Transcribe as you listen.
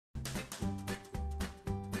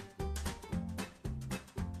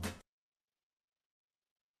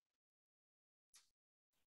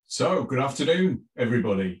So, good afternoon,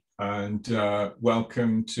 everybody, and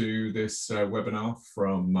welcome to this webinar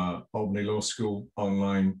from Albany Law School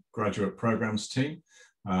Online Graduate Programs team.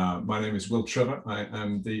 My name is Will Trevor. I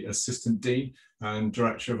am the Assistant Dean and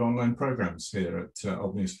Director of Online Programs here at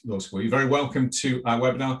Albany Law School. You're very welcome to our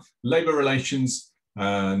webinar, Labour Relations,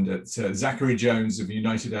 and Zachery Jones of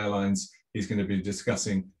United Airlines is going to be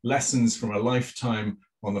discussing lessons from a lifetime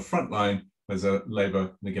on the front line as a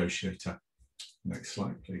labour negotiator. Next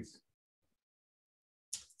slide, please.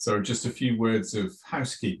 So just a few words of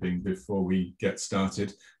housekeeping before we get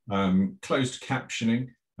started. Closed captioning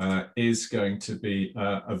is going to be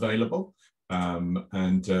available,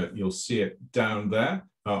 and you'll see it down there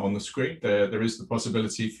on the screen. There is the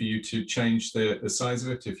possibility for you to change the size of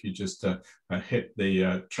it. If you just hit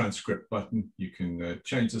the transcript button, you can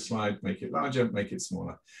change the slide, make it larger, make it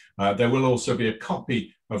smaller. There will also be a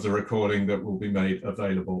copy of the recording that will be made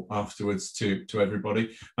available afterwards to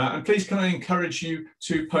everybody. And please, can I encourage you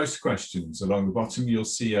to post questions. Along the bottom, you'll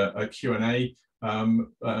see a Q&A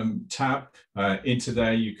tab. Into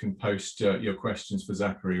there, you can post your questions for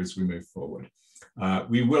Zachery as we move forward.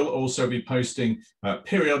 We will also be posting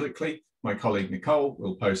periodically. My colleague Nicole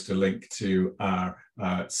will post a link to our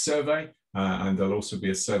survey, and there'll also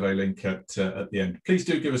be a survey link at the end. Please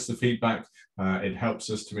do give us the feedback. It helps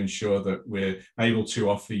us to ensure that we're able to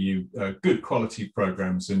offer you good quality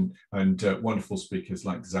programs and wonderful speakers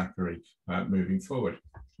like Zachery moving forward.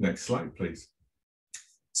 Next slide, please.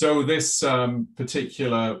 So this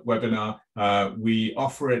particular webinar, we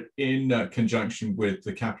offer it in conjunction with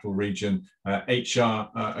the Capital Region HR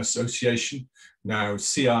Association. Now,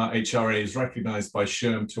 CRHRA is recognised by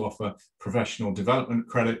SHRM to offer professional development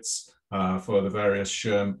credits for the various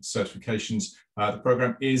SHRM certifications. The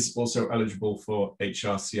programme is also eligible for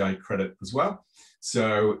HRCI credit as well.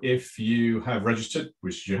 So if you have registered,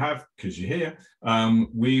 which you have because you're here,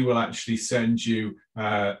 we will actually send you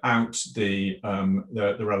out the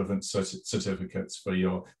relevant certificates for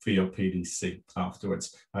your PDC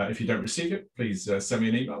afterwards. If you don't receive it, please send me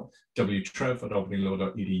an email,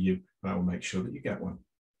 wtrev@albanylaw.edu, and I will make sure that you get one.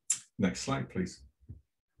 Next slide, please.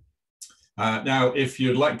 Now, if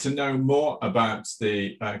you'd like to know more about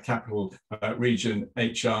the Capital Region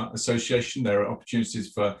HR Association, there are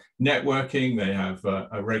opportunities for networking. They have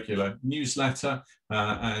a regular newsletter,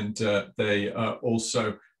 and they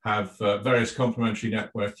also have various complimentary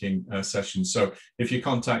networking sessions. So if you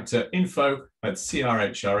contact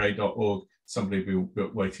info@crhra.org, somebody will be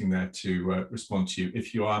waiting there to respond to you.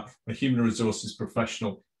 If you are a human resources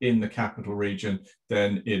professional in the Capital Region,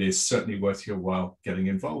 then it is certainly worth your while getting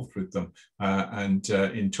involved with them. And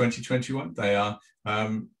in 2021, they are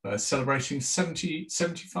celebrating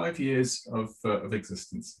 75 years of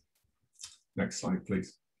existence. Next slide,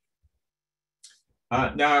 please.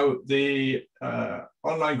 Now, the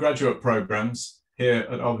online graduate programs here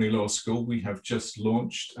at Albany Law School, we have just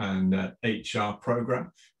launched an HR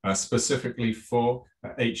program specifically for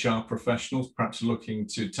HR professionals, perhaps looking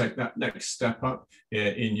to take that next step up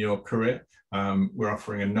in your career. We're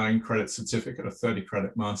offering a 9-credit certificate, a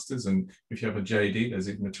 30-credit master's, and if you have a JD, there's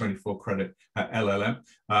even a 24-credit LLM.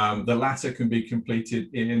 The latter can be completed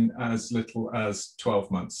in as little as 12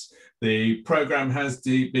 months. The program has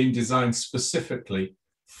been designed specifically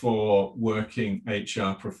for working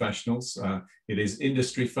HR professionals. It is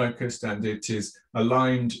industry focused, and it is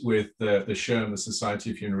aligned with the SHRM, the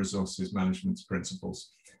Society of Human Resources Management's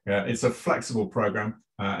principles. It's a flexible program,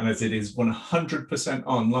 and as it is 100%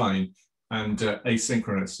 online and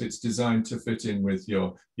asynchronous, it's designed to fit in with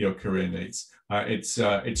your career needs.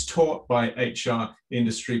 It's taught by HR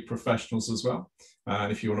industry professionals as well.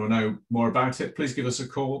 And if you want to know more about it, please give us a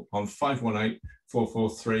call on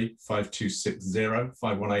 518-443-5260,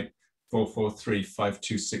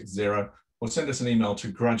 518-443-5260, or send us an email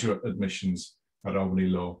to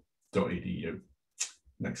graduateadmissions@albanylaw.edu.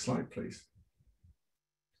 Next slide, please.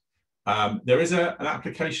 There is an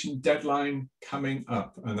application deadline coming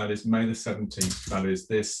up, and that is May the 17th. That is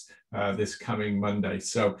this coming Monday.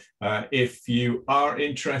 So if you are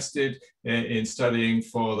interested in studying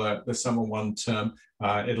for the summer 1 term,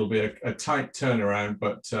 it'll be a tight turnaround,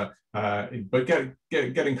 but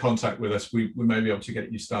get in contact with us. We may be able to get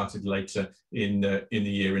you started later in the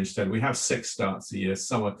year instead. We have 6 starts a year: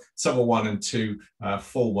 summer 1 and 2,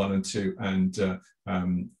 fall 1 and 2,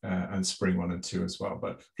 and spring 1 and 2 as well.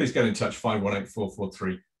 But please get in touch,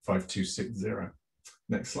 518-443-5260.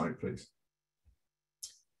 Next slide, please.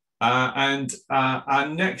 And our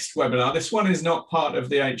next webinar, this one is not part of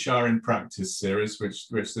the HR in Practice series,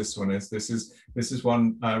 which this one is. This is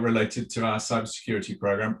one related to our cybersecurity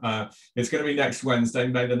program. It's going to be next Wednesday,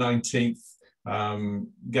 May the 19th,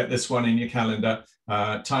 Get this one in your calendar.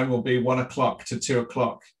 Time will be 1 o'clock to 2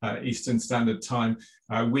 o'clock Eastern Standard Time.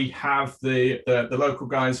 We have the local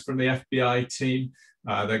guys from the FBI team.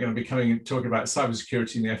 They're going to be coming and talking about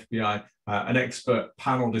cybersecurity in the FBI, an expert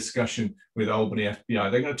panel discussion with Albany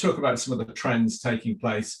FBI. They're going to talk about some of the trends taking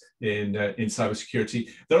place in cybersecurity.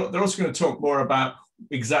 They're also going to talk more about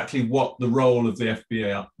exactly what the role of the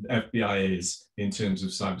FBI is in terms of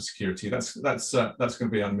cybersecurity. That's going to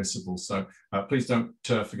be unmissable. So please don't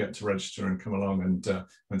forget to register and come along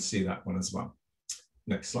and see that one as well.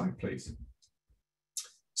 Next slide, please.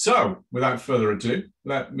 So without further ado,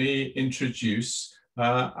 let me introduce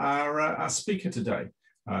our speaker today.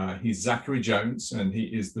 He's Zachery Jones, and he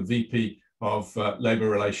is the VP of Labour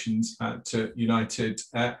Relations at United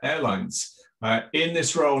Airlines. In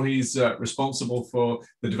this role, he's responsible for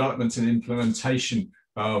the development and implementation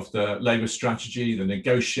of the labour strategy, the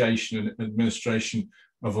negotiation and administration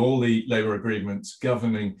of all the labour agreements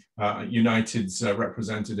governing United's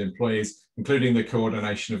represented employees, including the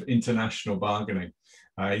coordination of international bargaining.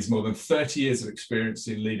 He's more than 30 years of experience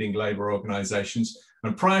in leading labour organisations,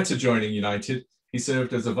 and prior to joining United, he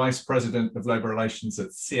served as a Vice President of Labour Relations at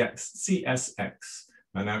CSX.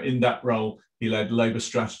 And now in that role, he led labour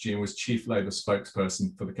strategy and was Chief Labour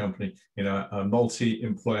Spokesperson for the company in a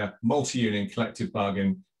multi-employer, multi-union collective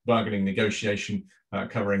bargaining negotiation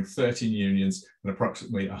covering 13 unions and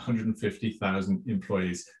approximately 150,000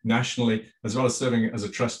 employees nationally, as well as serving as a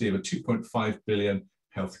trustee of a 2.5 billion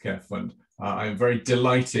healthcare fund. I am very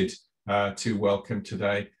delighted to welcome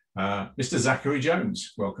today Mr. Zachery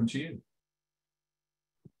Jones. Welcome to you.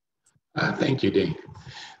 Thank you, Dean.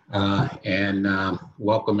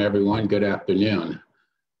 Welcome everyone. Good afternoon.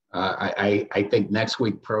 I think next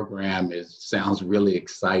week's program sounds really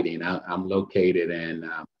exciting. I'm located in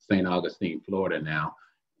St. Augustine, Florida now,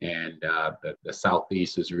 and the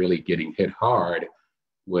Southeast is really getting hit hard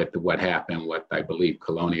with what happened with, I believe,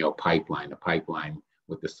 Colonial Pipeline, the pipeline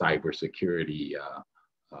with the cybersecurity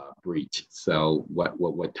breach. So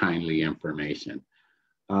what timely information.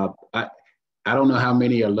 I don't know how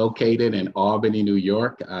many are located in Albany, New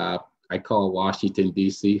York. I call Washington,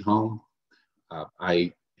 D.C. home.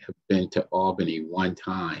 I have been to Albany one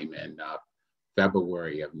time in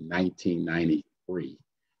February of 1993.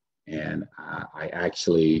 And I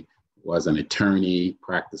actually was an attorney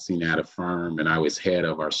practicing at a firm, and I was head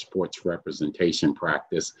of our sports representation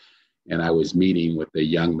practice. And I was meeting with a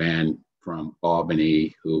young man from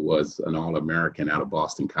Albany who was an All-American out of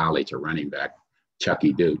Boston College, a running back,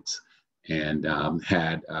 Chucky Dukes. And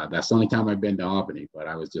that's the only time I've been to Albany, but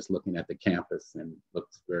I was just looking at the campus and it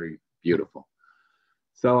looks very beautiful.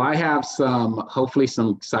 So I have hopefully some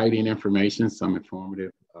exciting information, some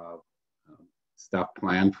informative stuff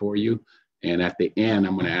planned for you. And at the end,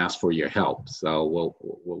 I'm going to ask for your help. So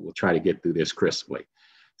we'll try to get through this crisply.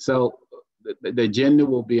 So the agenda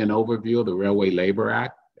will be an overview of the Railway Labor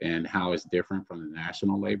Act and how it's different from the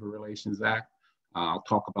National Labor Relations Act. I'll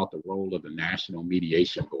talk about the role of the National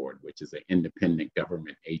Mediation Board, which is an independent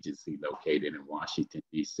government agency located in Washington,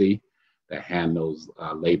 D.C. that handles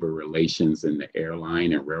labor relations in the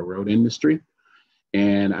airline and railroad industry.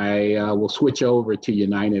 And I will switch over to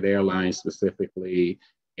United Airlines specifically.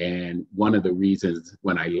 And one of the reasons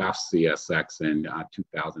when I left CSX in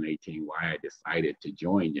 2018, why I decided to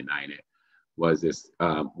join United was this,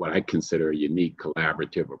 what I consider a unique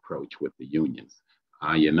collaborative approach with the unions.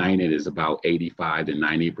 United is about 85 to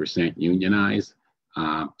 90% unionized.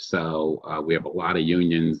 So we have a lot of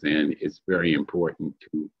unions, and it's very important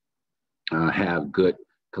to have good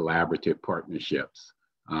collaborative partnerships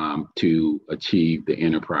to achieve the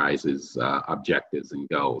enterprise's objectives and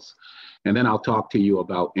goals. And then I'll talk to you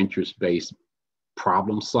about interest-based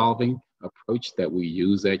problem-solving approach that we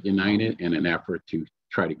use at United in an effort to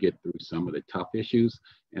try to get through some of the tough issues.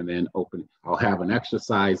 And then I'll have an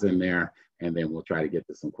exercise in there, and then we'll try to get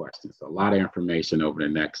to some questions. So a lot of information over the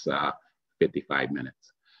next 55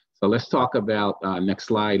 minutes. So let's talk about, next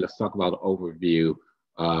slide, let's talk about the overview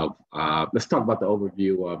of,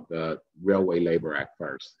 the Railway Labor Act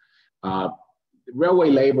first. The Railway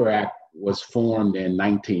Labor Act was formed in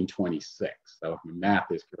 1926. So if my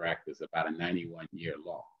math is correct, it's about a 91-year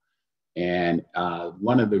law. And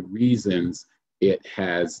one of the reasons it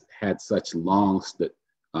has had such long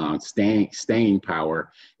staying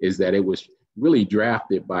power is that it was really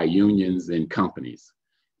drafted by unions and companies.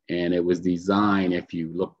 And it was designed, if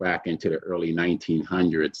you look back into the early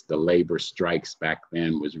 1900s, the labor strikes back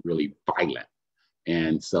then was really violent.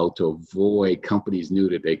 And so to avoid, companies knew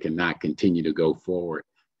that they could not continue to go forward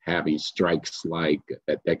having strikes like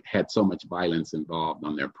that had so much violence involved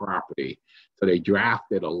on their property. So they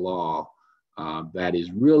drafted a law that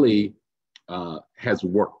is really has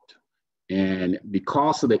worked. And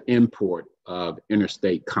because of the import of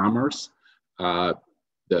interstate commerce, the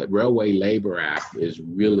Railway Labor Act is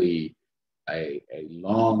really a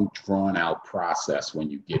long, drawn out process when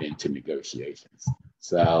you get into negotiations.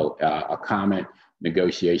 So a common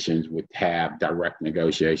negotiations would have direct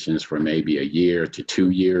negotiations for maybe a year to 2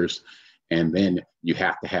 years, and then you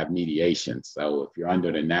have to have mediation. So if you're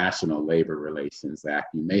under the National Labor Relations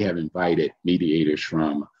Act, you may have invited mediators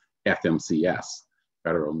from FMCS,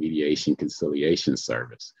 Federal Mediation Conciliation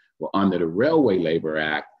Service. Well, under the Railway Labor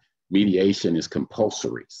Act, mediation is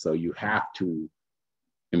compulsory. So you have to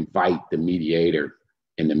invite the mediator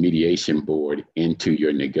and the mediation board into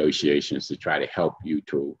your negotiations to try to help you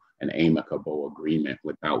to an amicable agreement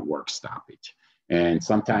without work stoppage. And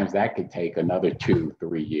sometimes that could take another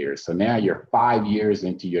 2-3 years. So now you're 5 years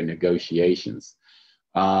into your negotiations.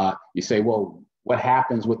 You say, well, what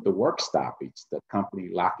happens with the work stoppage? The company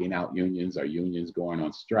locking out unions or unions going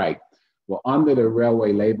on strike? Well, under the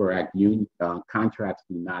Railway Labor Act, contracts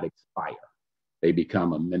do not expire. They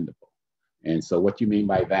become amendable. And so what you mean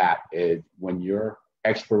by that is when your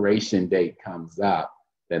expiration date comes up,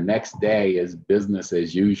 the next day is business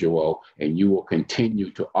as usual, and you will continue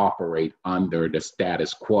to operate under the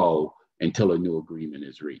status quo until a new agreement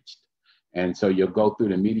is reached. And so you'll go through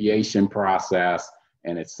the mediation process,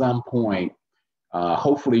 and at some point,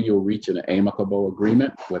 hopefully you'll reach an amicable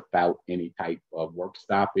agreement without any type of work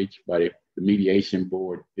stoppage. But if the mediation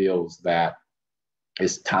board feels that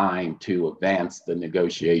it's time to advance the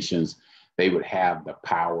negotiations, they would have the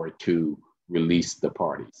power to release the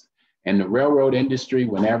parties. In the railroad industry,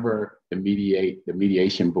 whenever the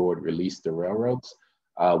mediation board released the railroads,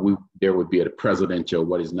 there would be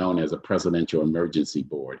what is known as a presidential emergency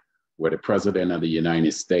board, where the president of the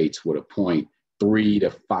United States would appoint 3 to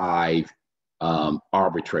 5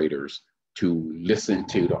 arbitrators to listen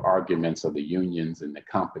to the arguments of the unions and the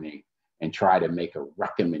company and try to make a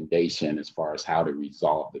recommendation as far as how to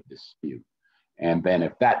resolve the dispute. And then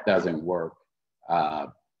if that doesn't work,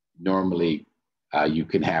 normally you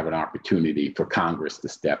can have an opportunity for Congress to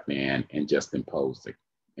step in and just impose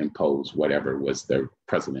whatever was the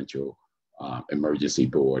presidential emergency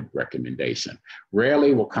board recommendation.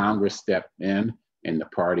 Rarely will Congress step in and the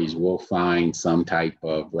parties will find some type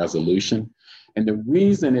of resolution. And the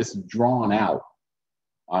reason it's drawn out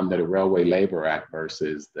under the Railway Labor Act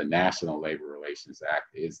versus the National Labor Relations Act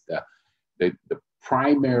is the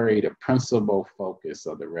principal focus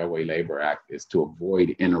of the Railway Labor Act is to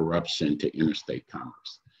avoid interruption to interstate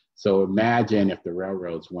commerce. So imagine if the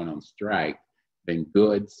railroads went on strike, then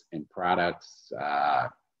goods and products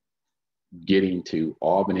getting to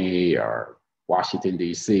Albany or Washington,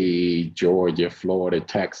 D.C., Georgia, Florida,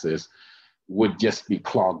 Texas, would just be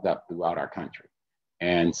clogged up throughout our country.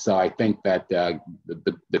 And so I think that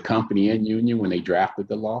the company and union, when they drafted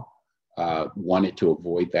the law, wanted to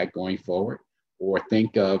avoid that going forward. Or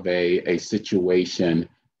think of a situation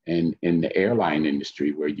in the airline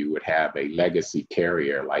industry where you would have a legacy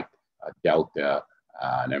carrier like a Delta,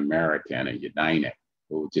 an American, a United,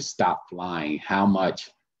 who would just stop flying. How much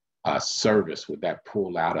service would that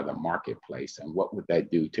pull out of the marketplace? And what would that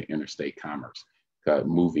do to interstate commerce,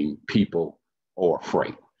 moving people or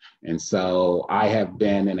freight? And so I have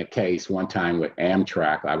been in a case one time with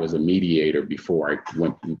Amtrak. I was a mediator before I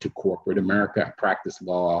went into corporate America. I practiced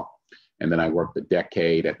law, and then I worked a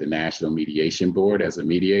decade at the National Mediation Board as a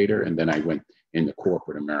mediator, and then I went into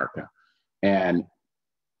corporate America. And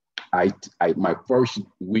my first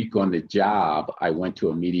week on the job, I went to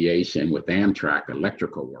a mediation with Amtrak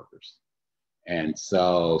electrical workers. And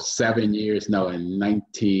so that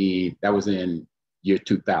was in year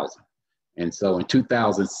 2000. And so in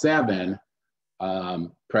 2007,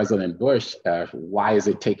 President Bush asked, why is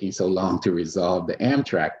it taking so long to resolve the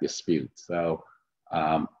Amtrak dispute? So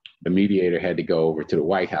the mediator had to go over to the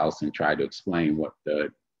White House and try to explain what the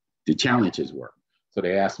challenges were. So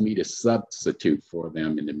they asked me to substitute for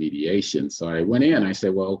them in the mediation. So I went in, I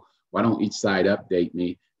said, well, why don't each side update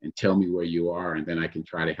me and tell me where you are, and then I can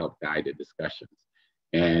try to help guide the discussions.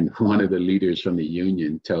 And one of the leaders from the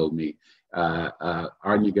union told me,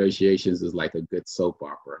 our negotiations is like a good soap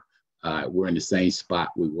opera. We're in the same spot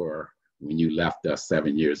we were when you left us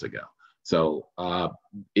 7 years ago. So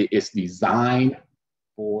it's designed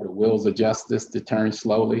for the wheels of justice to turn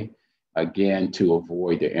slowly, again, to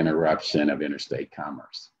avoid the interruption of interstate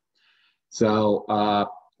commerce. So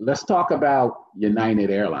let's talk about United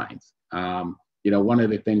Airlines. One of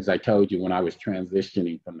the things I told you when I was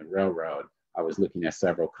transitioning from the railroad, I was looking at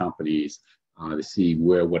several companies to see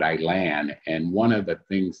where would I land. And one of the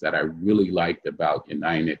things that I really liked about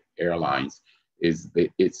United Airlines is that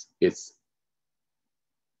it's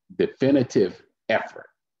definitive effort.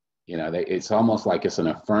 You know, it's almost like it's an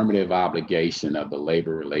affirmative obligation of the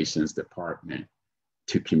Labor Relations Department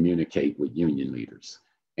to communicate with union leaders.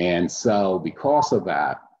 And so because of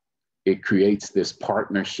that, it creates this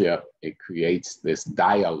partnership, it creates this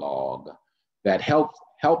dialogue that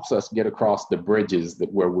helps us get across the bridges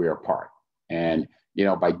where we're apart. And, you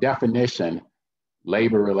know, by definition,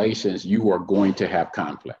 labor relations, you are going to have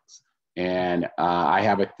conflicts. And I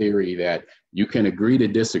have a theory that you can agree to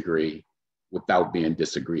disagree without being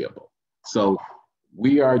disagreeable. So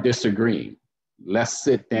we are disagreeing. Let's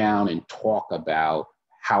sit down and talk about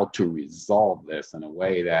how to resolve this in a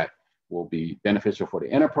way that will be beneficial for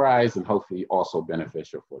the enterprise and hopefully also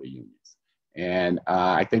beneficial for the unions. And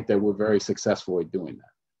I think that we're very successful at doing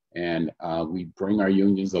that. And we bring our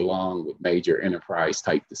unions along with major enterprise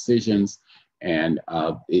type decisions, and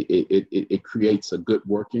it creates a good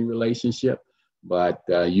working relationship. But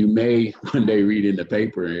you may one day read in the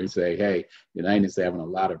paper and say, hey, United's having a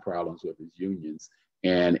lot of problems with its unions.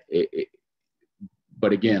 And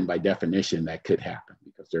but again, by definition, that could happen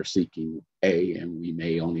because they're seeking A and we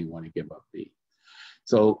may only want to give up B.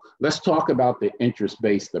 So let's talk about the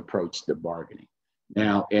interest-based approach to bargaining.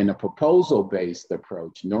 Now, in a proposal-based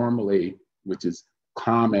approach, normally, which is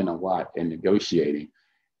common a lot in negotiating,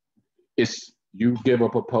 it's you give a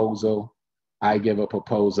proposal, I give a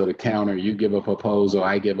proposal to counter, you give a proposal,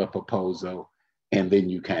 I give a proposal, and then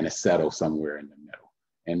you kind of settle somewhere in the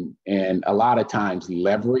middle. And a lot of times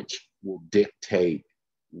leverage will dictate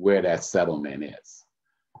where that settlement is.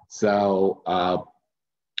 So,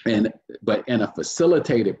 but in a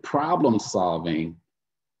facilitated problem solving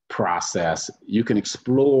process, you can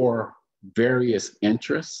explore various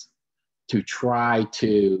interests to try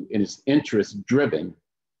to, and it's interest driven,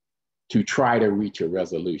 to try to reach a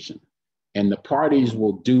resolution. And the parties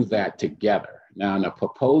will do that together. Now, in a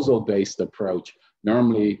proposal-based approach,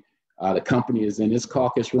 normally the company is in its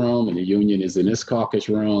caucus room and the union is in its caucus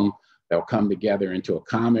room. They'll come together into a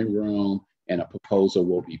common room and a proposal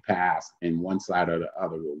will be passed, and one side or the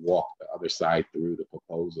other will walk the other side through the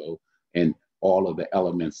proposal and all of the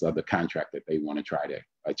elements of the contract that they want to try to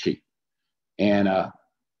achieve. And a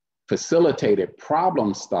facilitated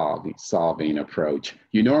problem solving approach,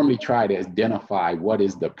 you normally try to identify what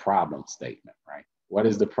is the problem statement, right? What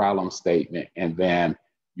is the problem statement? And then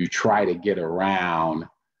you try to get around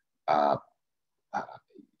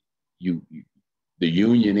the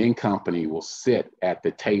union and company will sit at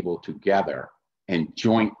the table together and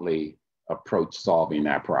jointly approach solving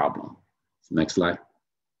that problem. Next slide.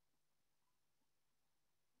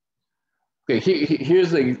 Okay,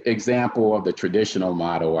 here's an example of the traditional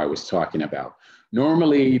model I was talking about.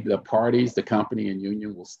 Normally, the parties, the company and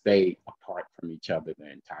union will stay apart from each other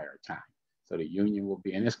the entire time. So the union will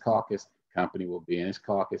be in its caucus, company will be in its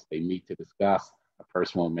caucus, they meet to discuss, a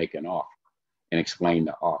person will make an offer and explain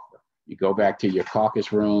the offer. You go back to your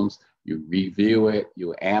caucus rooms, you review it,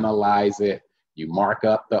 you analyze it, you mark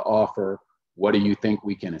up the offer. What do you think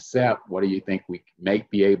we can accept? What do you think we may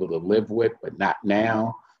be able to live with, but not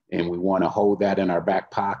now? And we want to hold that in our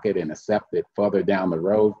back pocket and accept it further down the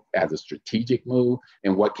road as a strategic move.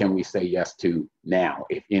 And what can we say yes to now,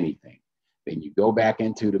 if anything? Then you go back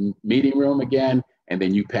into the meeting room again, and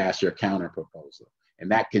then you pass your counter proposal.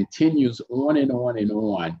 And that continues on and on and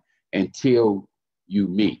on until you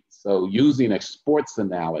meet. So using a sports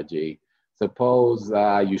analogy, suppose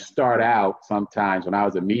you start out sometimes, when I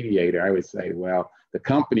was a mediator, I would say, well, the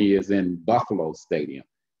company is in Buffalo Stadium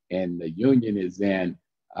and the union is in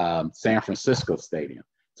San Francisco Stadium.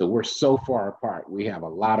 So we're so far apart. We have a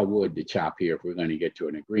lot of wood to chop here if we're going to get to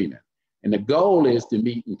an agreement. And the goal is to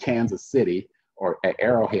meet in Kansas City or at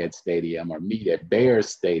Arrowhead Stadium or meet at Bears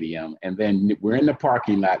Stadium. And then we're in the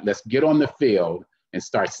parking lot. Let's get on the field and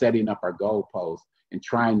start setting up our goalposts and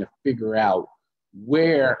trying to figure out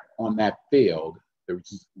where on that field,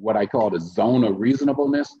 there's what I call the zone of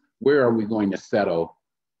reasonableness, where are we going to settle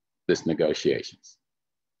this negotiations?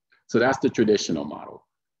 So that's the traditional model.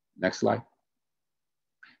 Next slide.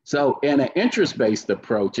 So in an interest-based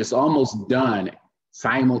approach, it's almost done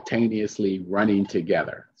simultaneously running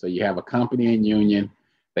together. So you have a company and union,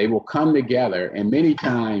 they will come together, and many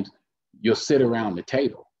times you'll sit around the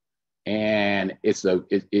table. And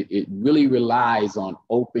it really relies on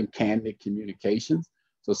open, candid communications.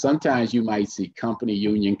 So sometimes you might see company,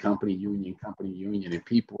 union, company, union, company, union, and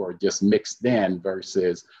people are just mixed in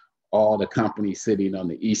versus all the companies sitting on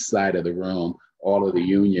the east side of the room, all of the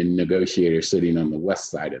union negotiators sitting on the west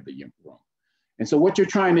side of the room. And so what you're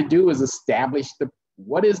trying to do is establish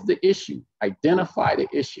what is the issue, identify the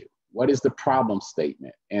issue, what is the problem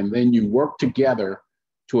statement, and then you work together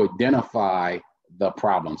to identify the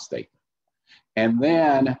problem statement. And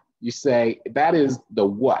then you say, that is the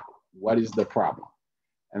what. What is the problem?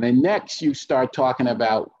 And then next you start talking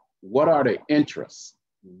about what are the interests?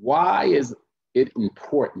 Why is it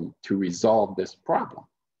important to resolve this problem?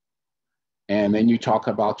 And then you talk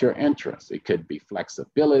about your interests. It could be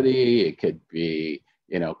flexibility. It could be,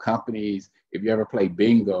 companies. If you ever play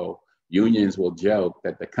bingo, unions will joke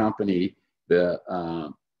that the company,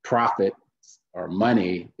 the profit or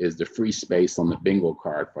money is the free space on the bingo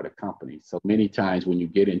card for the company. So many times when you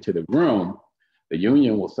get into the room, the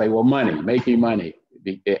union will say, well, money, making money,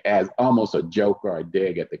 as almost a joke or a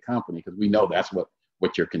dig at the company, because we know that's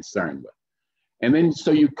what you're concerned with. And then,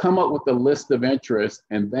 so you come up with a list of interests,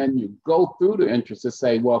 and then you go through the interests to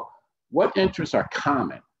say, well, what interests are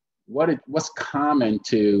common? What's common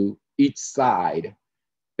to each side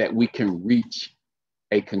that we can reach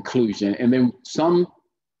a conclusion? And then some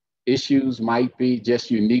issues might be just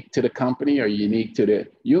unique to the company or unique to the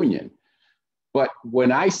union. But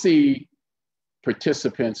when I see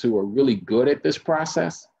participants who are really good at this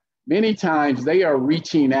process, many times they are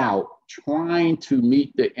reaching out, trying to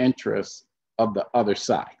meet the interests of the other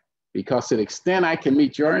side. Because to the extent I can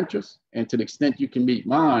meet your interests and to the extent you can meet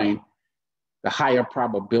mine, the higher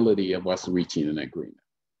probability of us reaching an agreement.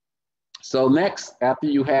 So next, after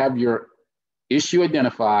you have your issue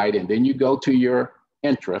identified and then you go to your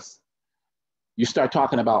interests, you start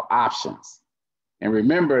talking about options. And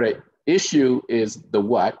remember, the issue is the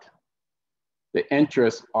what, the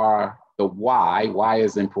interests are the why. Why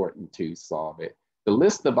is important to solve it. The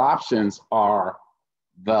list of options are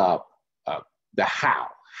the how.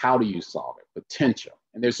 How do you solve it? Potential.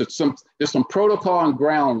 And there's some protocol and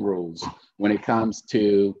ground rules when it comes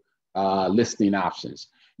to listing options.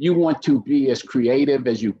 You want to be as creative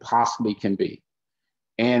as you possibly can be.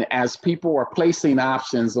 And as people are placing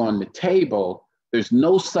options on the table, there's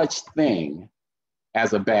no such thing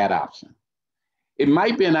as a bad option. It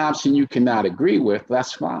might be an option you cannot agree with,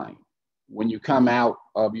 that's fine. When you come out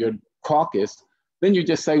of your caucus, then you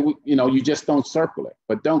just say, you just don't circle it,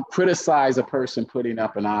 but don't criticize a person putting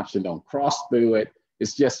up an option, don't cross through it.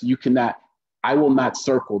 It's just, I will not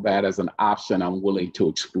circle that as an option I'm willing to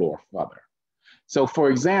explore further. So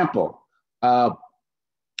for example, I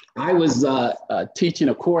was teaching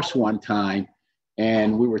a course one time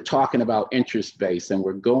and we were talking about interest-based and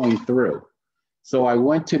we're going through. So I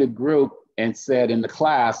went to the group and said in the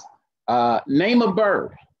class, name a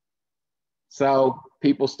bird. So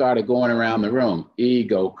people started going around the room,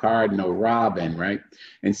 eagle, cardinal, robin, right?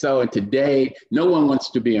 And so today, no one wants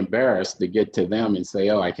to be embarrassed to get to them and say,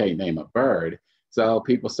 oh, I can't name a bird. So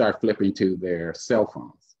people start flipping to their cell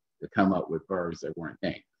phones to come up with birds that weren't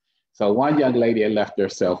named. So one young lady had left her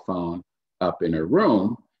cell phone up in her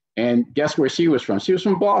room, and guess where she was from? She was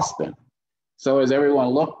from Boston. So as everyone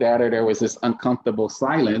looked at her, there was this uncomfortable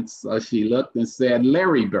silence. So she looked and said,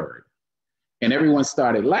 Larry Bird. And everyone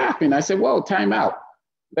started laughing. I said, whoa, time out.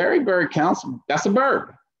 Larry Bird counts, that's a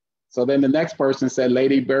bird. So then the next person said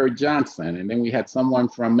Lady Bird Johnson. And then we had someone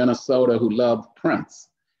from Minnesota who loved Prince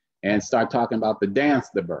and start talking about the dance,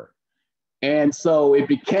 the bird. And so it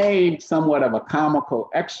became somewhat of a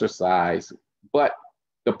comical exercise, but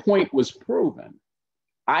the point was proven.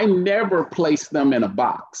 I never placed them in a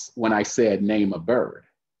box when I said name a bird.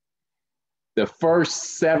 The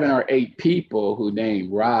first 7 or 8 people who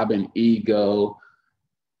named robin, eagle,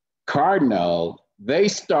 cardinal, they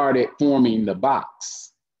started forming the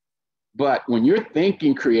box. But when you're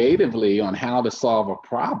thinking creatively on how to solve a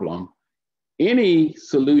problem, any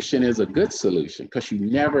solution is a good solution because you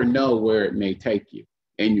never know where it may take you,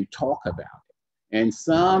 and you talk about it. And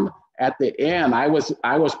some at the end, I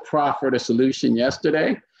was proffered a solution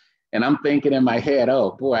yesterday, and I'm thinking in my head,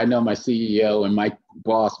 oh boy, I know my CEO and my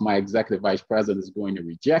boss, my executive vice president is going to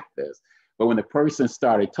reject this. But when the person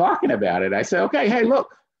started talking about it, I said, okay, hey,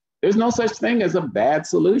 look, there's no such thing as a bad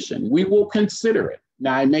solution. We will consider it.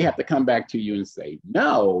 Now, I may have to come back to you and say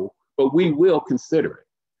no, but we will consider it.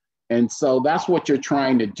 And so that's what you're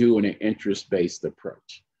trying to do in an interest-based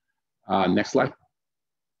approach. Next slide.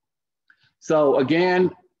 So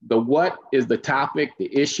again, the what is the topic, the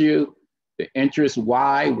issue, the interest,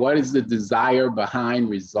 why, what is the desire behind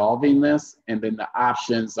resolving this? And then the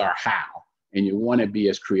options are how. And you want to be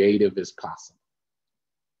as creative as possible.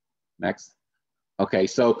 Next. Okay,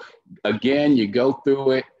 so again, you go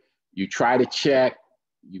through it, you try to check,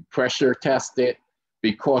 you pressure test it,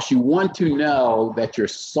 because you want to know that you're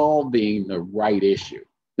solving the right issue.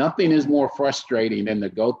 Nothing is more frustrating than to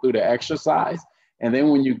go through the exercise. And then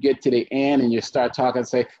when you get to the end and you start talking and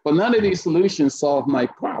say, well, none of these solutions solve my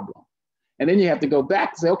problem. And then you have to go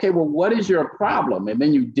back and say, okay, well, what is your problem? And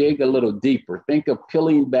then you dig a little deeper. Think of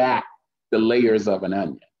peeling back the layers of an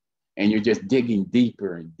onion. and you're just digging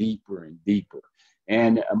deeper and deeper and deeper.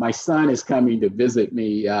 And my son is coming to visit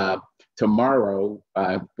me tomorrow,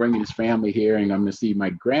 bringing his family here, and I'm going to see my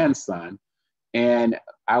grandson. And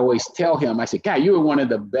I always tell him, I said, God, you were one of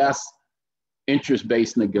the best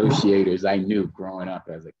interest-based negotiators I knew growing up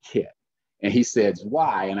as a kid. And he says,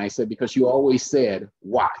 why? And I said, because you always said,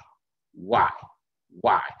 why?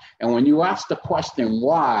 And when you ask the question,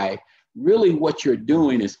 why, really what you're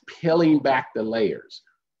doing is peeling back the layers.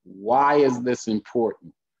 Why is this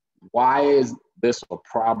important? Why is this a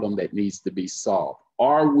problem that needs to be solved?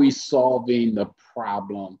 Are we solving the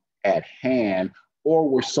problem at hand, or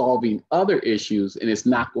we're solving other issues and it's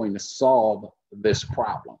not going to solve this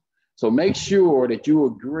problem? So make sure that you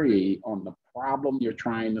agree on the problem you're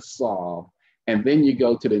trying to solve, and then you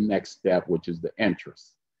go to the next step, which is the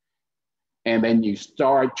interest. And then you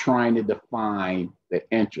start trying to define the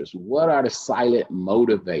interest. What are the silent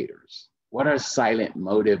motivators? What are silent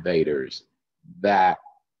motivators that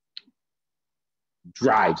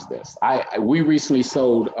drives this? We recently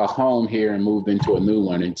sold a home here and moved into a new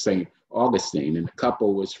one in St. Augustine, and the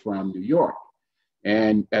couple was from New York.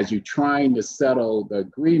 And as you're trying to settle the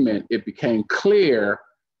agreement, it became clear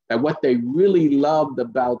that what they really loved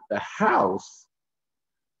about the house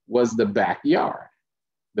was the backyard,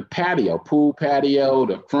 the patio, pool patio,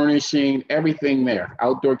 the furnishing, everything there,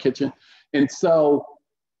 outdoor kitchen. And so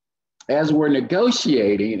as we're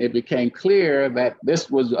negotiating, it became clear that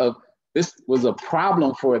this was a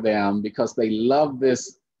problem for them because they loved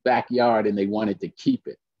this backyard and they wanted to keep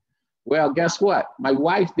it. Well, guess what? My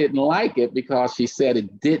wife didn't like it because she said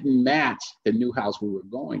it didn't match the new house we were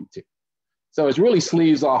going to. So it's really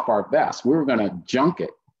sleeves off our vest. We were going to junk it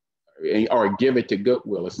or give it to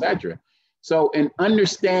Goodwill, etc. So in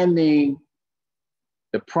understanding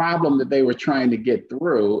the problem that they were trying to get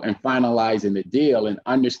through and finalizing the deal and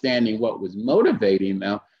understanding what was motivating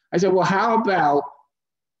them, I said, well, how about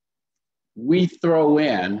we throw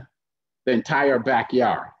in the entire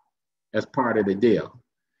backyard as part of the deal?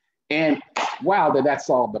 And wow, that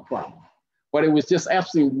solved the problem. But it was just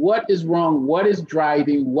asking, what is wrong? What is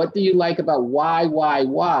driving? What do you like about why?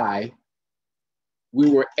 We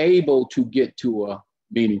were able to get to a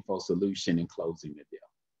meaningful solution in closing the deal.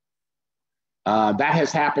 That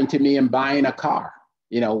has happened to me in buying a car.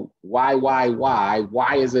 You know, why?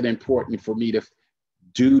 Why is it important for me to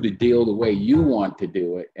do the deal the way you want to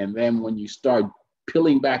do it? And then when you start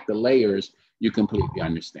peeling back the layers, you completely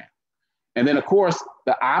understand. And then of course,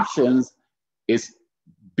 the options is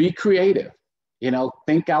be creative,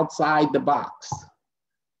 think outside the box.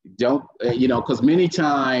 Don't, because many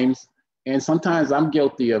times, and sometimes I'm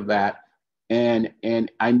guilty of that. And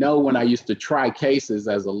I know when I used to try cases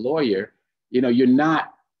as a lawyer, you're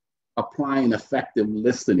not applying effective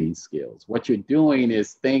listening skills. What you're doing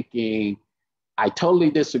is thinking, I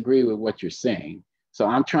totally disagree with what you're saying. So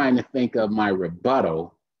I'm trying to think of my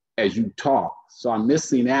rebuttal as you talk. So I'm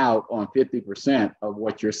missing out on 50% of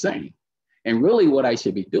what you're saying. And really what I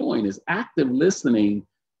should be doing is active listening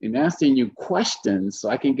and asking you questions so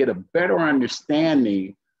I can get a better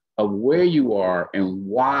understanding of where you are and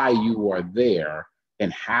why you are there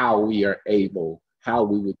and how we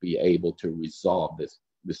would be able to resolve this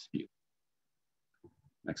dispute.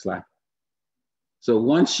 Next slide. So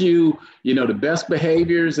once the best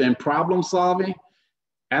behaviors in problem solving,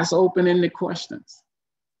 ask open-ended questions.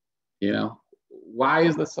 Why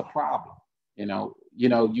is this a problem?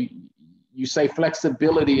 You say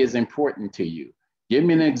flexibility is important to you. Give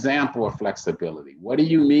me an example of flexibility. What do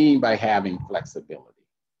you mean by having flexibility?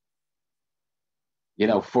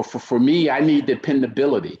 For me, I need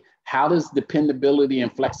dependability. How does dependability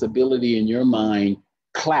and flexibility in your mind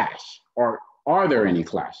clash? Or are there any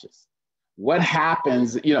clashes? What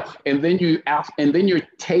happens, and then you ask, and then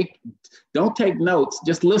don't take notes,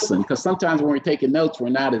 just listen. Because sometimes when we're taking notes, we're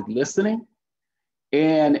not as listening.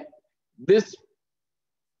 And this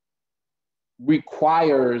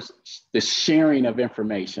requires the sharing of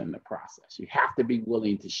information in the process. You have to be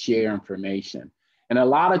willing to share information. And a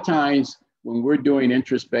lot of times when we're doing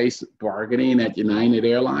interest-based bargaining at United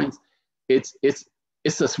Airlines, it's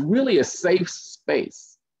really a safe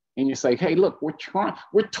space. And you say, hey, look, we're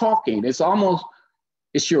talking.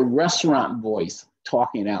 It's your restaurant voice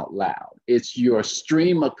talking out loud. It's your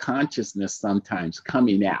stream of consciousness sometimes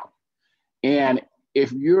coming out. And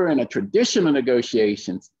if you're in a traditional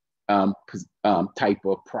negotiations type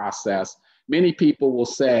of process, many people will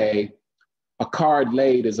say a card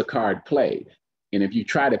laid is a card played. And if you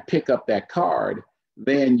try to pick up that card,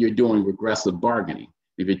 then you're doing regressive bargaining.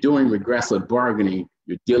 If you're doing regressive bargaining,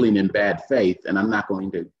 you're dealing in bad faith, and I'm not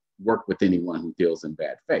going to work with anyone who deals in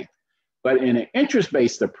bad faith. But in an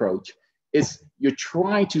interest-based approach, you're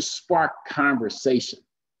trying to spark conversation,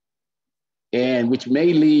 and which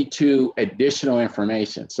may lead to additional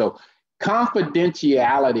information. So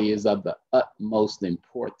confidentiality is of the utmost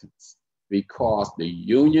importance, because the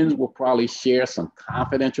unions will probably share some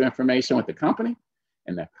confidential information with the company,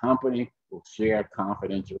 and the company will share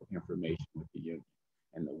confidential information with the union.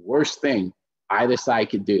 And the worst thing either side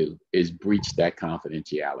could do is breach that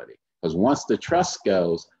confidentiality. Because once the trust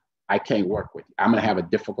goes, I can't work with you. I'm gonna have a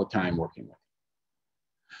difficult time working with you.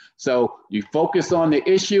 So you focus on the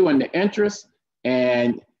issue and the interest,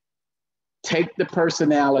 and take the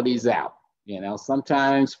personalities out. You know,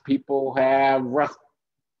 sometimes people have rough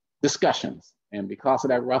discussions, and because of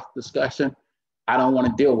that rough discussion, I don't want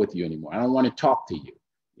to deal with you anymore. I don't want to talk to you,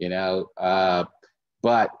 you know,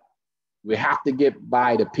 but we have to get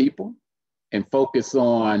by the people and focus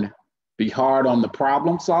on, be hard on the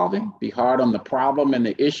problem solving, be hard on the problem and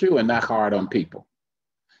the issue, and not hard on people.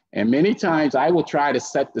 And many times I will try to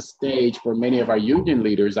set the stage for many of our union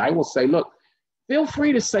leaders. I will say, look, feel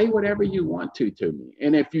free to say whatever you want to me.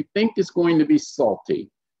 And if you think it's going to be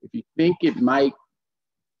salty, if you think it might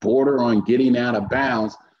border on getting out of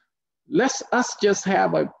bounds, let's us just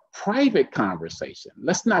have a private conversation.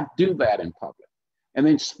 Let's not do that in public. And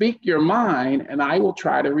then speak your mind, and I will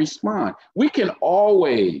try to respond. We can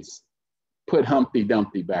always put Humpty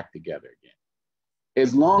Dumpty back together again,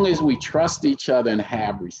 as long as we trust each other and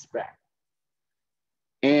have respect.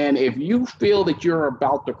 And if you feel that you're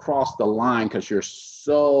about to cross the line because you're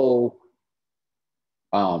so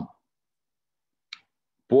bought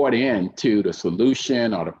into the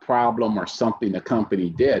solution or the problem or something the company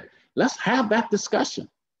did, let's have that discussion.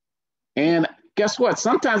 And guess what?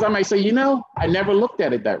 Sometimes I might say, you know, I never looked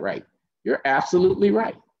at it that right. You're absolutely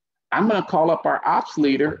right. I'm going to call up our ops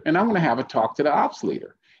leader, and I'm going to have a talk to the ops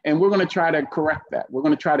leader. And we're going to try to correct that. We're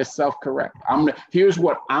going to try to self-correct. Here's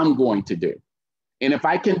what I'm going to do. And if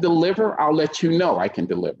I can deliver, I'll let you know I can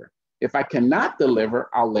deliver. If I cannot deliver,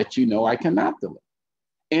 I'll let you know I cannot deliver.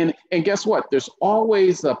 And guess what? There's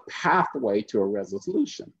always a pathway to a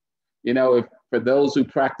resolution. You know, if for those who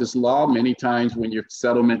practice law, many times when your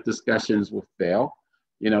settlement discussions will fail,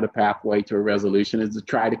 you know, the pathway to a resolution is to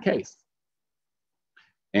try the case.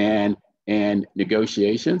 And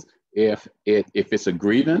negotiations, if it's a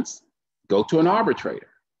grievance, go to an arbitrator.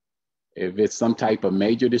 If it's some type of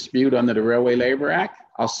major dispute under the Railway Labor Act,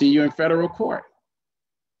 I'll see you in federal court.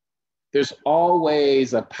 There's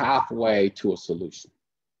always a pathway to a solution.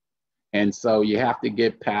 And so you have to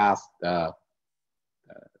get past the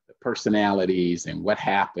personalities and what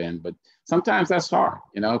happened, but sometimes that's hard.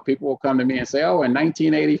 You know, people will come to me and say, oh, in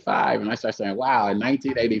 1985, and I start saying, wow, in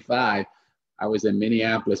 1985, I was in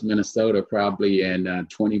Minneapolis, Minnesota, probably in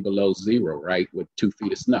 20 below zero, right, with 2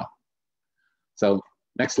 feet of snow. So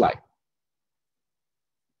next slide.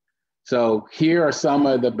 So here are some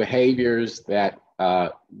of the behaviors that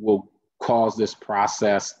will cause this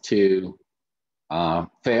process to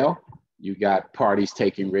fail. You got parties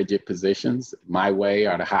taking rigid positions, my way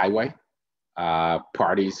or the highway.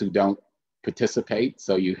 Parties who don't participate.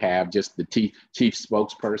 So you have just the chief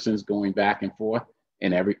spokespersons going back and forth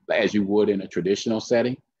as you would in a traditional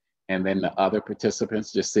setting. And then the other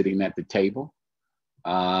participants just sitting at the table.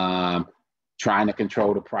 Trying to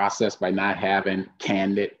control the process by not having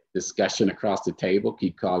candid discussion across the table,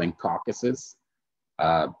 keep calling caucuses.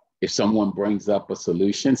 If someone brings up a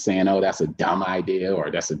solution saying, oh, that's a dumb idea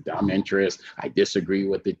or that's a dumb interest, I disagree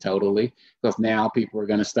with it totally, because now people are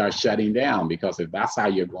going to start shutting down, because if that's how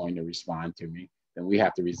you're going to respond to me, then we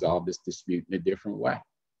have to resolve this dispute in a different way.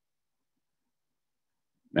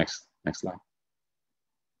 Next slide.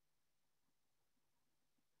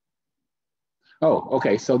 Oh,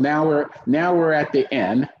 okay, so now we're at the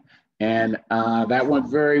end, and that went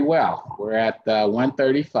very well. We're at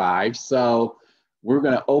 1:35, so we're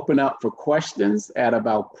going to open up for questions at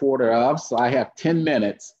about 1:15. So I have 10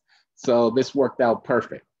 minutes. So this worked out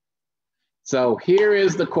perfect. So here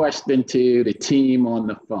is the question to the team on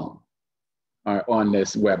the phone or on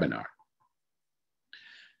this webinar.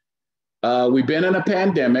 We've been in a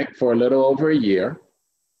pandemic for a little over a year.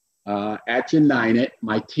 At United,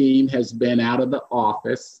 my team has been out of the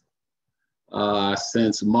office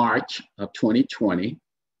since March of 2020.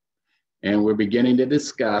 And we're beginning to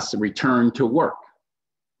discuss return to work.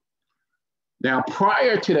 Now,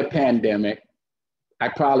 prior to the pandemic, I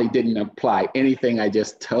probably didn't apply anything I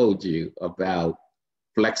just told you about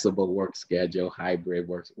flexible work schedule, hybrid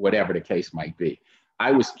work, whatever the case might be.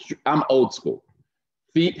 I'm old school.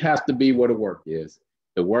 Feet has to be where the work is.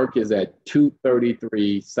 The work is at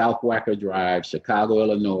 233 South Wacker Drive, Chicago,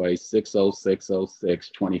 Illinois,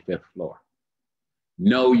 60606, 25th floor.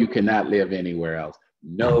 No, you cannot live anywhere else.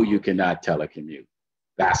 No, you cannot telecommute.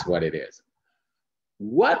 That's what it is.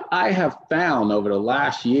 What I have found over the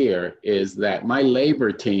last year is that my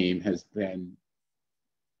labor team has been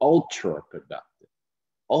ultra productive,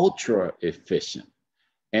 ultra efficient.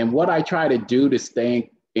 And what I try to do to stay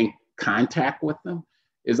in contact with them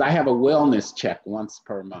is I have a wellness check once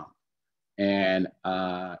per month. And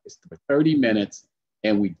it's for 30 minutes,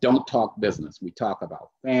 and we don't talk business. We talk about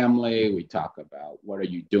family. We talk about what are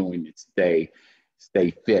you doing to stay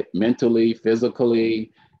fit mentally,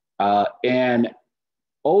 physically. And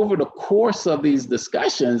over the course of these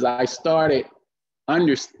discussions, I started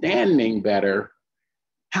understanding better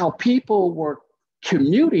how people were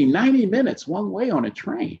commuting 90 minutes one way on a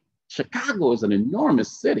train. Chicago is an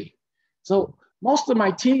enormous city. So most of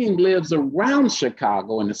my team lives around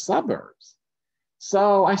Chicago in the suburbs.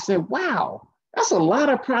 So I said, wow, that's a lot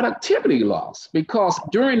of productivity loss, because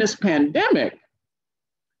during this pandemic,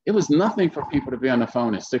 it was nothing for people to be on the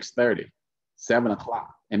phone at 6:30, 7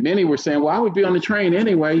 o'clock. And many were saying, well, I would be on the train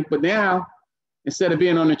anyway, but now instead of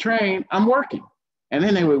being on the train, I'm working. And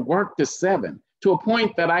then they would work to 7, to a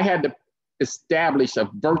point that I had to establish a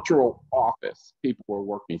virtual office. People were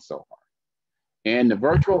working so hard. And the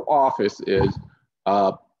virtual office is,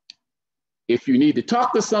 if you need to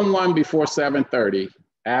talk to someone before 7:30,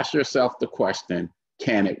 ask yourself the question,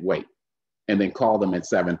 can it wait? And then call them at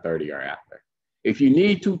 7:30 or after. If you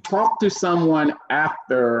need to talk to someone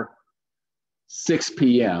after 6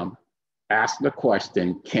 p.m., ask the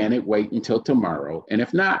question, can it wait until tomorrow? And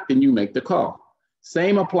if not, then you make the call.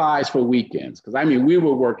 Same applies for weekends, because I mean, we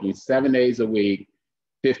were working 7 days a week,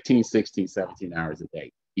 15, 16, 17 hours a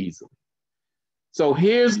day, easily. So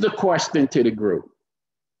here's the question to the group.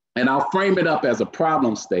 And I'll frame it up as a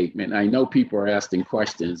problem statement. I know people are asking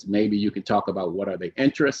questions. Maybe you can talk about what are the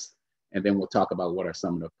interests, and then we'll talk about what are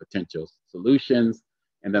some of the potential solutions,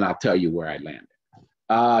 and then I'll tell you where I landed.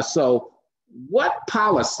 So what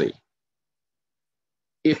policy,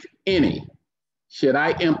 if any, should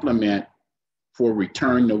I implement for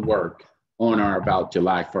return to work on or about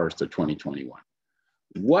July 1st of 2021?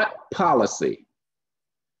 What policy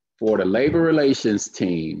for the labor relations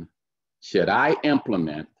team should I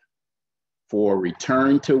implement for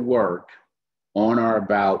return to work on or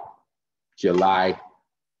about July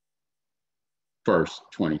 1st,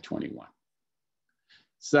 2021?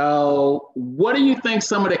 So what do you think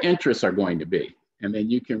some of the interests are going to be? And then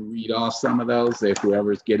you can read off some of those if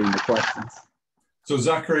whoever's getting the questions. So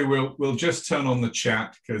Zachery, we'll just turn on the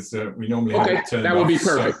chat, because we normally have it turned off. That would be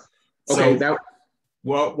perfect.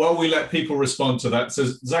 While we let people respond to that, so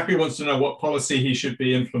Zachery wants to know what policy he should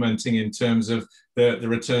be implementing in terms of the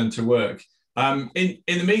return to work. In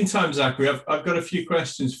the meantime, Zachery, I've got a few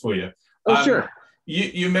questions for you. Sure.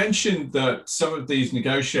 You mentioned that some of these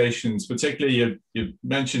negotiations, particularly you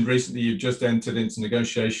mentioned recently you've just entered into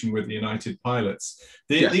negotiation with the United Pilots.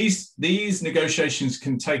 Yes. These negotiations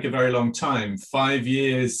can take a very long time, 5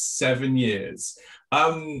 years, 7 years.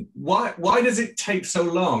 Why does it take so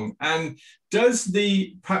long? And does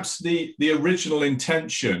perhaps the original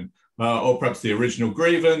intention, or perhaps the original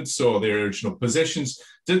grievance or the original positions,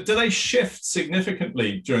 do they shift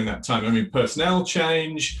significantly during that time? I mean, personnel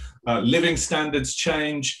change, living standards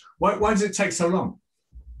change. Why does it take so long?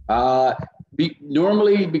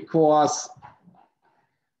 Normally because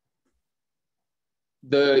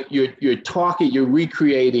you're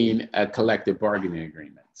recreating a collective bargaining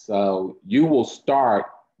agreement. So you will start,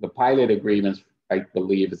 the pilot agreements, I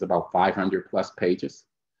believe, is about 500 plus pages.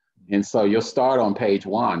 And so you'll start on page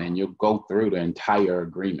 1 and you'll go through the entire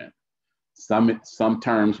agreement. Some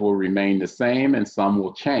terms will remain the same and some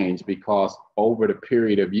will change, because over the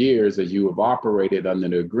period of years, as you have operated under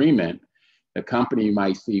the agreement, the company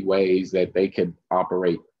might see ways that it could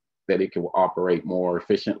operate more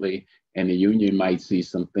efficiently, and the union might see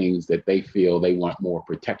some things that they feel they want more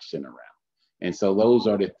protection around. And so those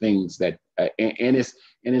are the things that, and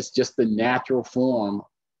it's just the natural form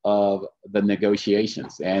of the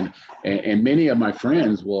negotiations. And many of my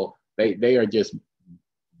friends they are just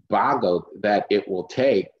boggled that it will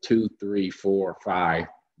take 2, 3, 4, 5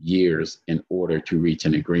 years in order to reach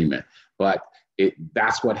an agreement. But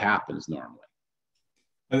that's what happens normally.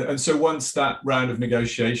 And so once that round of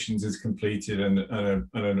negotiations is completed and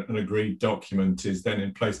an agreed document is then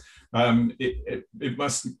in place, it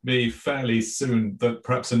must be fairly soon that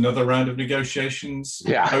perhaps another round of negotiations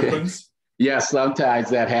opens? Yes, sometimes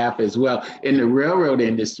that happens. Well, in the railroad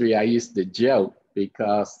industry, I used to joke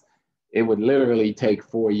because it would literally take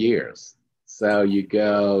 4 years. So you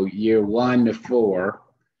go year 1 to 4,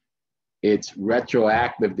 it's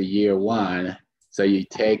retroactive to year 1. So you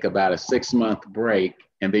take about a 6-month break,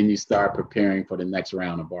 and then you start preparing for the next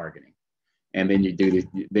round of bargaining. and then you do this,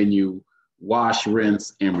 then you wash,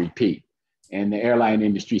 rinse, and repeat. In the airline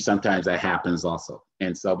industry, sometimes that happens also.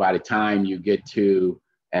 And so by the time you get to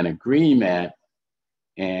an agreement,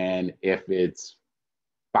 and if it's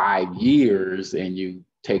 5 years and you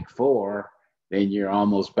take 4, then you're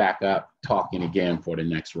almost back up talking again for the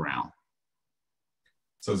next round.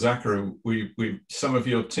 So Zachery, some of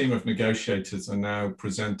your team of negotiators are now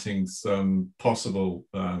presenting some possible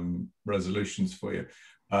resolutions for you.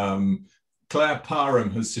 Claire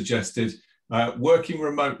Parham has suggested working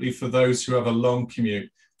remotely for those who have a long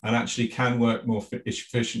commute and actually can work more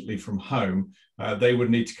efficiently from home. They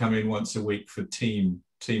would need to come in once a week for team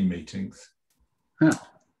meetings. Huh.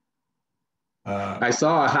 I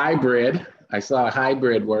saw a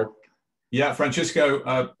hybrid work. Yeah, Francisco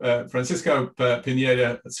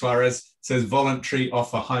Pineda Suarez says voluntary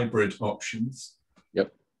offer hybrid options.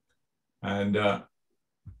 Yep. And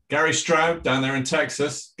Gary Stroud down there in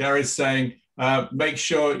Texas, Gary's saying, make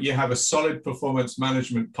sure you have a solid performance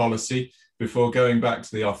management policy before going back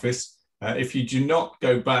to the office. If you do not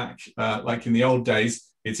go back, like in the old days,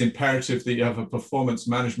 it's imperative that you have a performance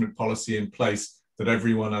management policy in place that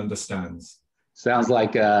everyone understands. Sounds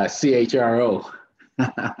like CHRO.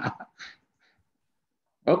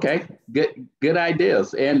 Okay, good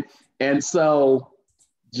ideas. And so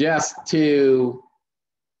just to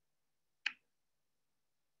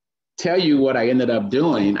tell you what I ended up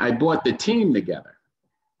doing, I brought the team together.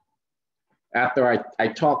 After I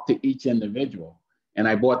talked to each individual, and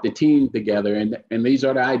I brought the team together, and these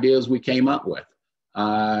are the ideas we came up with.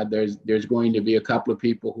 There's going to be a couple of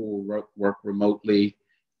people who will work remotely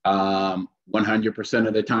 100%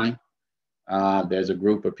 of the time. There's a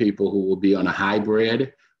group of people who will be on a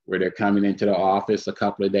hybrid where they're coming into the office a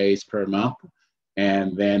couple of days per month.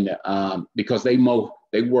 And then because they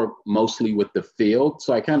work mostly with the field.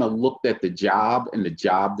 So I kind of looked at the job and the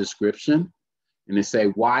job description and they say,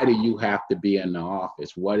 why do you have to be in the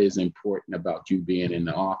office? What is important about you being in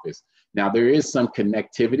the office? Now, there is some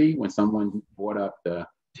connectivity when someone brought up the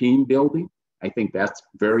team building. I think that's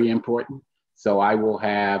very important. So I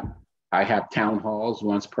have town halls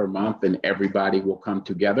once per month and everybody will come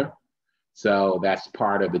together. So that's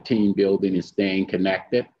part of the team building and staying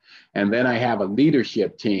connected. And then I have a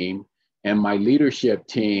leadership team, and my leadership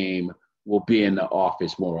team will be in the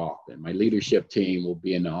office more often. My leadership team will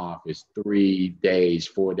be in the office 3 days,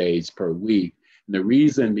 4 days per week. And the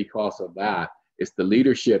reason because of that is the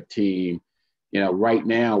leadership team, right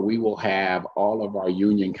now we will have all of our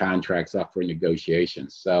union contracts up for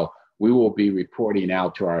negotiations. So we will be reporting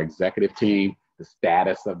out to our executive team the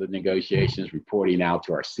status of the negotiations, reporting out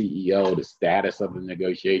to our CEO the status of the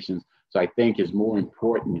negotiations. So I think it's more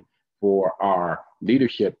important for our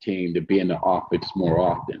leadership team to be in the office more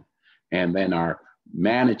often. And then our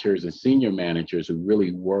managers and senior managers who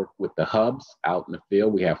really work with the hubs out in the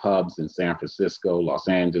field. We have hubs in San Francisco, Los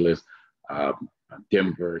Angeles,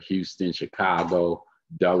 Denver, Houston, Chicago,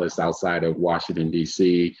 Dulles outside of Washington,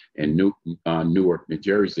 D.C., and Newark, New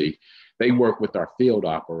Jersey. They work with our field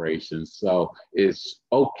operations. So it's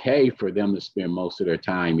okay for them to spend most of their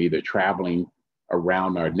time either traveling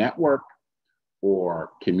around our network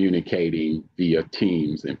or communicating via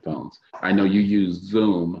Teams and phones. I know you use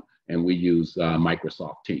Zoom and we use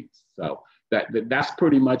Microsoft Teams. So that's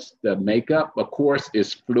pretty much the makeup. Of course,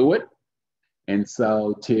 it's fluid. And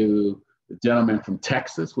so to the gentleman from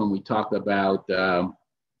Texas, when we talk about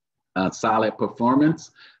solid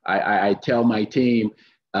performance, I tell my team,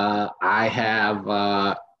 I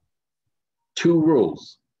have 2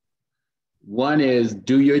 rules. One is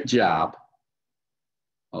do your job,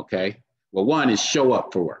 okay? Well, one is show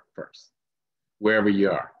up for work first, wherever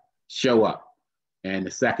you are, show up. And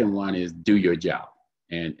the second one is do your job.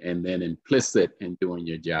 And then implicit in doing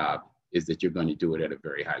your job is that you're going to do it at a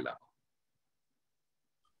very high level.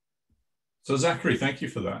 So Zachery, thank you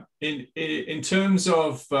for that. In terms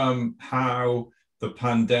of how the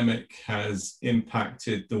pandemic has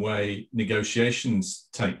impacted the way negotiations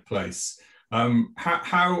take place,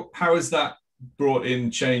 how has that brought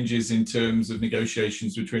in changes in terms of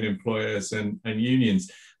negotiations between employers and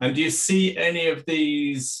unions? And do you see any of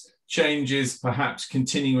these changes perhaps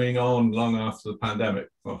continuing on long after the pandemic,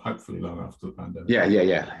 or hopefully long after the pandemic?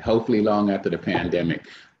 Yeah. Hopefully long after the pandemic.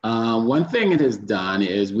 One thing it has done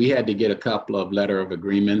is we had to get a couple of letter of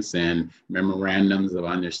agreements and memorandums of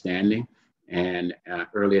understanding. And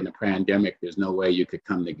early in the pandemic, there's no way you could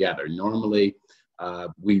come together. Normally,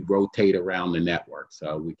 we rotate around the network.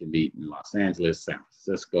 So we can meet in Los Angeles, San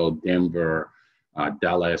Francisco, Denver,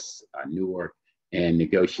 Dulles, Newark, and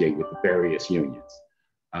negotiate with the various unions.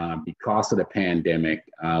 Because of the pandemic,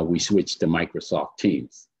 we switched to Microsoft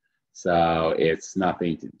Teams. So it's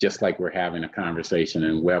nothing, just like we're having a conversation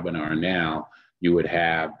in webinar now, you would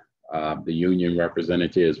have the union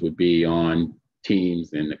representatives would be on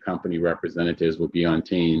teams and the company representatives would be on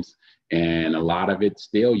teams. And a lot of it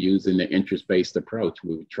still using the interest-based approach.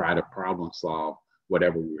 We would try to problem solve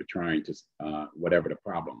whatever we were trying to, whatever the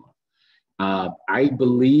problem was. I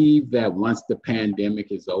believe that once the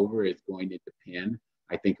pandemic is over, it's going to depend.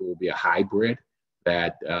 I think it will be a hybrid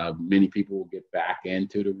that many people will get back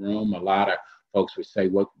into the room. A lot of folks would say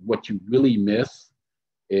what you really miss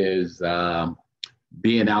is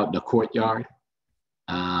being out in the courtyard,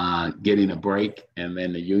 getting a break, and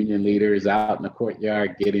then the union leader is out in the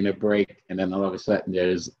courtyard getting a break, and then all of a sudden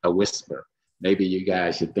there's a whisper. Maybe you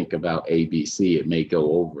guys should think about ABC. It may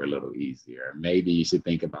go over a little easier. Maybe you should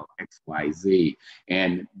think about XYZ.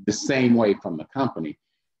 And the same way from the company,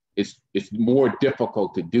 it's more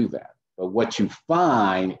difficult to do that. But what you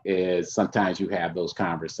find is sometimes you have those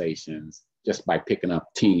conversations just by picking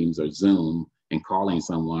up Teams or Zoom and calling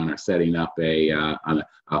someone or setting up a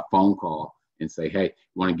phone call and say, hey, I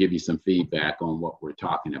want to give you some feedback on what we're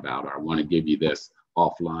talking about, or I want to give you this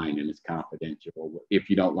offline and it's confidential. Or if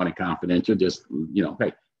you don't want it confidential, just,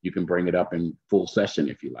 hey, you can bring it up in full session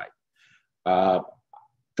if you like.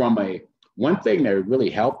 One thing that really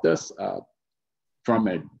helped us from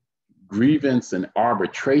a grievance and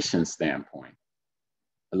arbitration standpoint,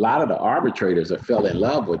 a lot of the arbitrators have fell in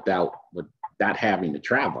love without having to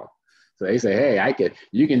travel. So they say, hey,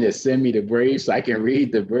 you can just send me the briefs, I can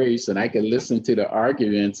read the briefs, and I can listen to the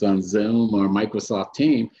arguments on Zoom or Microsoft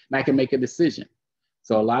Teams, and I can make a decision.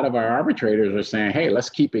 So a lot of our arbitrators are saying, hey, let's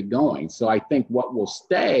keep it going. So I think what will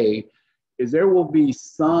stay is there will be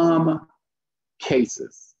some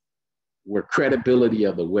cases where credibility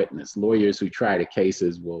of the witness, lawyers who try the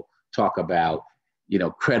cases will talk about,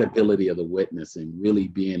 credibility of the witness and really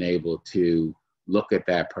being able to look at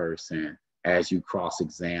that person as you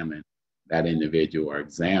cross-examine that individual or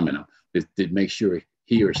examine them to make sure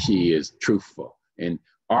he or she is truthful. And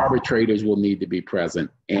arbitrators will need to be present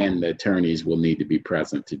and the attorneys will need to be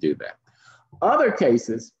present to do that. Other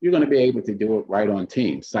cases, you're going to be able to do it right on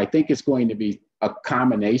Teams. So I think it's going to be a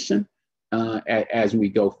combination as we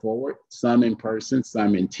go forward, some in person,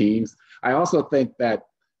 some in Teams. I also think that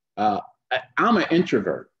I'm an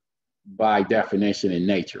introvert by definition in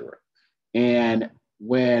nature. And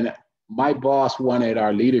when my boss wanted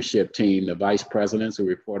our leadership team, the vice presidents who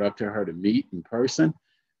report up to her, to meet in person,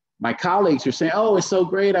 my colleagues were saying, oh, it's so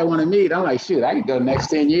great, I want to meet. I'm like, shoot, I can go the next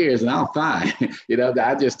 10 years and I'm fine.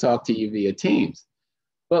 I just talk to you via Teams.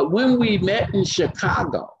 But when we met in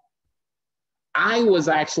Chicago, I was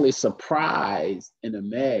actually surprised and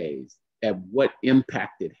amazed at what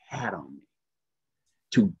impact it had on me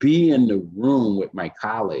to be in the room with my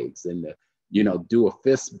colleagues and do a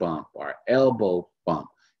fist bump or elbow bump,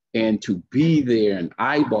 and to be there and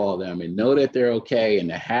eyeball them and know that they're okay and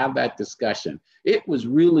to have that discussion. It was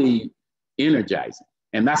really energizing.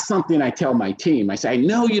 And that's something I tell my team. I say, I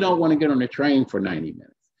know you don't want to get on the train for 90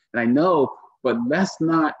 minutes. And I know, but let's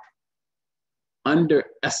not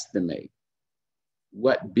underestimate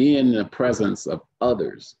what being in the presence of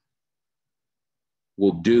others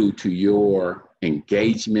will do to your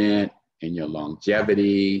engagement and your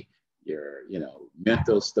longevity, your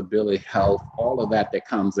mental stability, health, all of that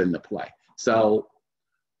comes into play. So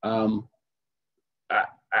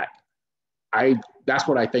that's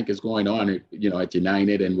what I think is going on at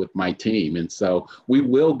United and with my team. And so we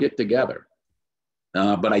will get together.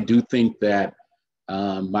 But I do think that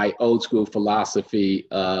my old school philosophy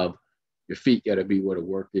of your feet got to be where the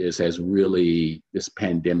work is has really, this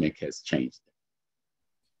pandemic has changed it.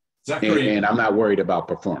 Zachery, and I'm not worried about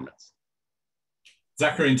performance.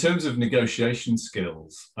 Zachery, in terms of negotiation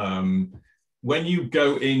skills, when you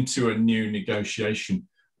go into a new negotiation,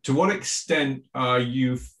 to what extent are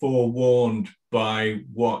you forewarned by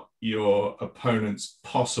what your opponent's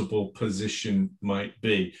possible position might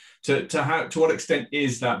be? To what extent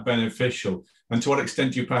is that beneficial? And to what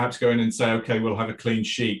extent do you perhaps go in and say, okay, we'll have a clean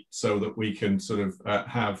sheet so that we can sort of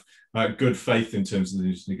have good faith in terms of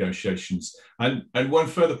these negotiations? And one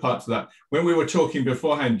further part to that, when we were talking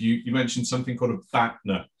beforehand, you mentioned something called a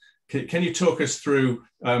BATNA. Can you talk us through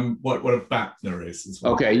what a BATNA is as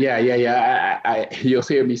well? Okay, yeah. You'll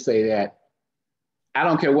hear me say that. I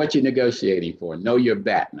don't care what you're negotiating for. Know your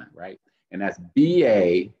BATNA, right? And that's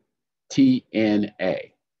BATNA.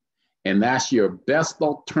 And that's your best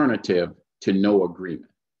alternative to no agreement.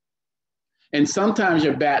 And sometimes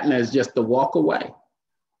your BATNA is just to walk away,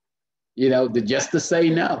 just to say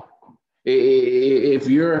no. If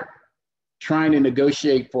you're trying to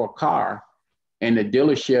negotiate for a car and the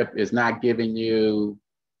dealership is not giving you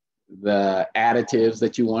the additives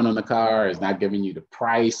that you want on the car, is not giving you the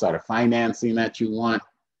price or the financing that you want,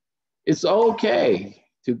 it's okay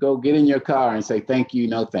to go get in your car and say, thank you,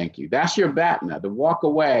 no thank you. That's your BATNA, to walk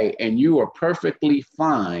away and you are perfectly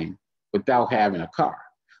fine without having a car.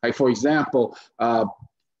 Like for example,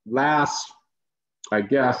 last, I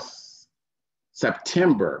guess,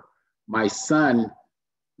 September, my son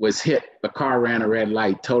was hit, the car ran a red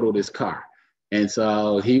light, totaled his car. And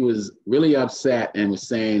so he was really upset and was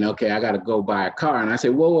saying, okay, I got to go buy a car. And I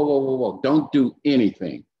said, whoa, whoa, whoa, whoa, whoa, don't do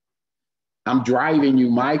anything. I'm driving you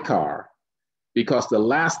my car, because the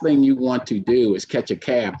last thing you want to do is catch a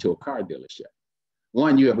cab to a car dealership.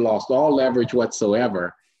 One, you have lost all leverage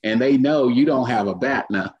whatsoever, and they know you don't have a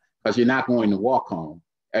BATNA because you're not going to walk home,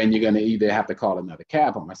 and you're going to either have to call another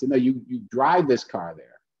cab home. I said, no, you drive this car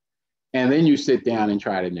there, and then you sit down and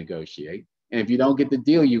try to negotiate. And if you don't get the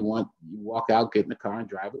deal you want, you walk out, get in the car, and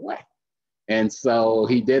drive away. And so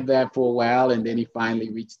he did that for a while, and then he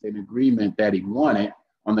finally reached an agreement that he wanted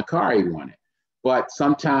on the car he wanted. But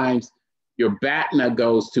sometimes your BATNA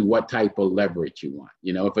goes to what type of leverage you want.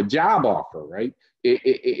 You know, if a job offer, right?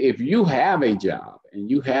 If you have a job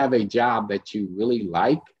and you have a job that you really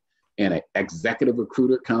like, and an executive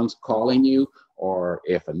recruiter comes calling you, or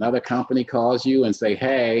if another company calls you and say,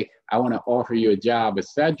 hey, I want to offer you a job,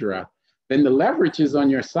 etc., then the leverage is on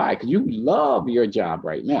your side because you love your job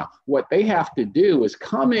right now. What they have to do is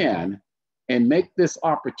come in and make this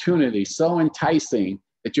opportunity so enticing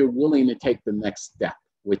that you're willing to take the next step,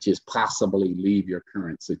 which is possibly leave your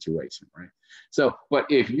current situation, right? So, but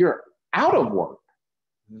if you're out of work,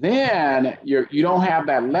 then you don't have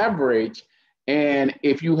that leverage. And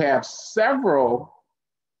if you have several,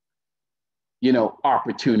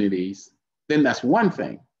 opportunities, then that's one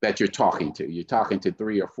thing that you're talking to. You're talking to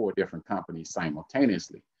 3 or 4 different companies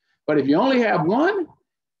simultaneously. But if you only have one,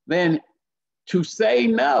 then to say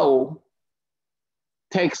no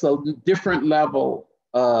takes a different level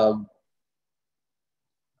of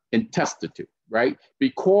intensity, right?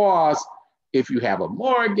 Because if you have a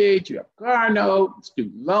mortgage, you have a car note,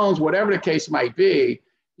 student loans, whatever the case might be,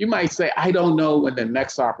 you might say, I don't know when the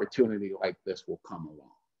next opportunity like this will come along.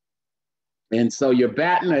 And so your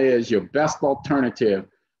BATNA is your best alternative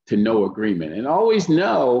to no agreement. And always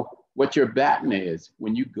know what your BATNA is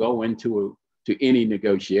when you go into any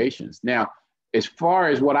negotiations. Now, as far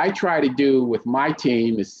as what I try to do with my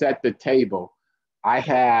team is set the table. I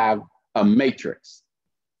have a matrix.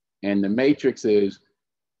 And the matrix is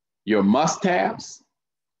your must-haves.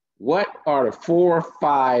 What are the 4 or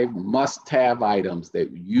 5 must-have items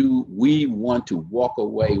that we want to walk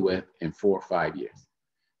away with in 4 or 5 years?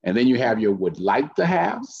 And then you have your would like to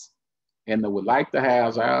haves. And the would like to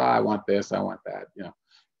haves, oh, I want this, I want that,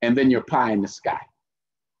 And then your pie in the sky.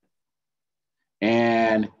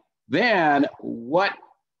 And then what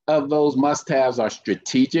of those must-haves are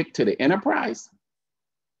strategic to the enterprise?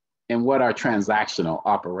 And what are transactional,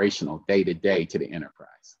 operational, day-to-day to the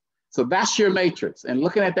enterprise? So that's your matrix. And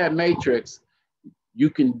looking at that matrix, you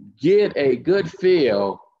can get a good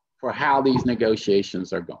feel for how these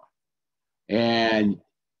negotiations are going.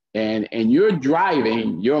 And you're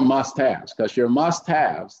driving your must-haves, because your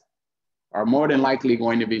must-haves are more than likely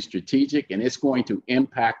going to be strategic, and it's going to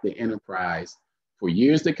impact the enterprise for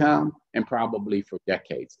years to come and probably for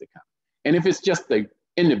decades to come. And if it's just the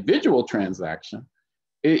individual transaction,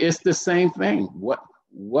 it's the same thing.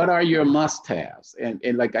 What are your must-haves?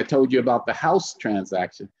 And like I told you about the house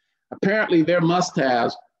transaction, apparently their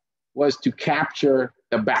must-haves was to capture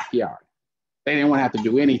the backyard. They didn't want to have to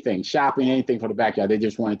do anything, shopping, anything for the backyard. They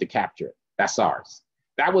just wanted to capture it. That's ours.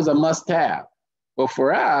 That was a must-have. But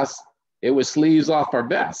for us, it was sleeves off our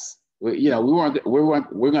vests. We're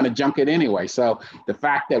going to junk it anyway. So the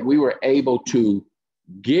fact that we were able to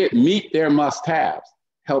meet their must-haves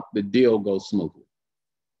helped the deal go smoothly.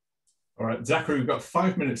 All right, Zachery, we've got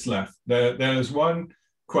 5 minutes left. There's one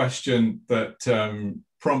question that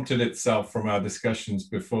prompted itself from our discussions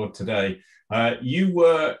before today. You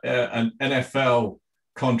were an NFL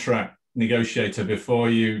contract negotiator before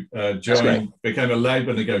you became a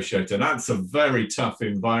labor negotiator. That's a very tough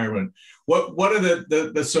environment. What are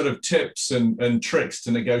the sort of tips and tricks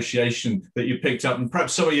to negotiation that you picked up, and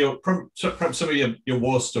perhaps some of your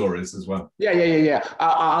war stories as well? Yeah.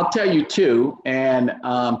 I'll tell you 2, and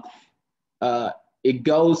it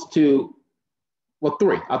goes to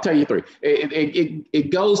 3. I'll tell you 3.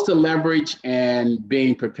 It goes to leverage and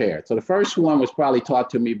being prepared. So the first one was probably taught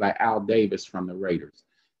to me by Al Davis from the Raiders.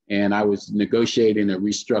 And I was negotiating a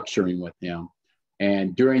restructuring with him.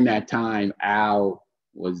 And during that time, Al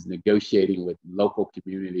was negotiating with local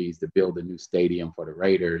communities to build a new stadium for the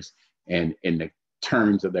Raiders. And the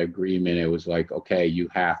terms of the agreement, it was like, okay, you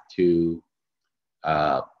have to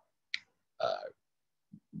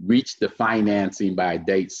reach the financing by a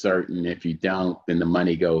date certain. If you don't, then the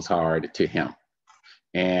money goes hard to him.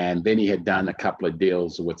 And then he had done a couple of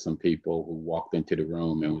deals with some people who walked into the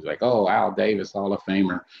room and was like, oh, Al Davis, Hall of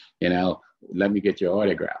Famer, you know, let me get your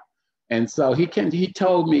autograph. And so he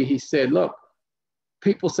told me, he said, look,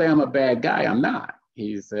 people say I'm a bad guy. I'm not.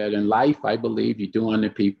 He said, in life, I believe you do unto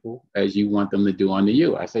people as you want them to do unto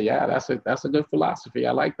you. I said, yeah, that's a good philosophy.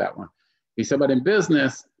 I like that one. He said, but in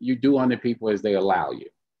business, you do unto people as they allow you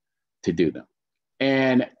to do them.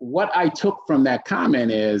 And what I took from that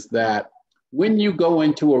comment is that when you go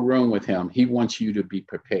into a room with him, he wants you to be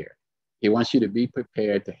prepared. He wants you to be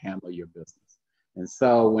prepared to handle your business. And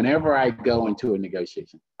so whenever I go into a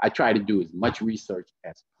negotiation, I try to do as much research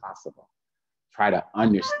as possible. Try to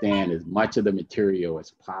understand as much of the material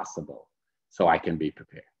as possible so I can be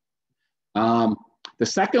prepared. The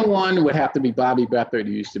second one would have to be Bobby Beathard,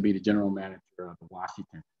 who used to be the general manager of the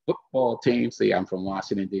Washington football team. See, I'm from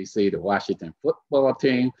Washington, D.C., the Washington football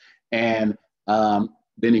team. And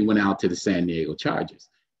then he went out to the San Diego Chargers.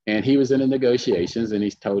 And he was in the negotiations, and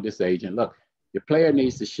he's told his agent, look, your player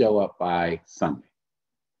needs to show up by Sunday.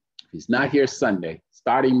 If he's not here Sunday,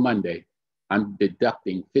 starting Monday, I'm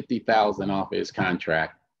deducting $50,000 off of his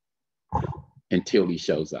contract until he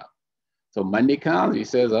shows up. So Monday comes, he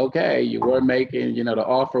says, okay, you were making, you know, the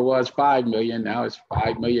offer was $5 million, now it's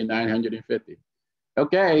 $5,950,000.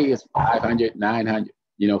 Okay, it's 500, 900,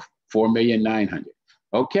 you know, 4,900,000.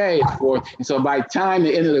 Okay, it's 4. And so by the time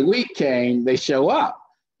the end of the week came, they show up.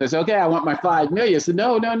 They say, okay, I want my 5 million. I said,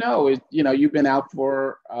 no. You know, you've been out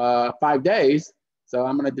for 5 days, so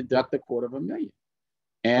I'm going to deduct $250,000.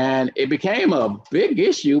 And it became a big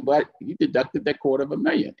issue, but you deducted that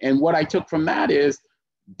 $250,000. And what I took from that is,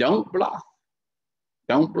 don't bluff.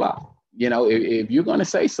 Don't bluff. You know, if you're going to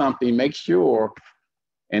say something, make sure,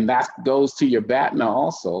 and that goes to your BATNA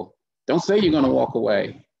also, don't say you're going to walk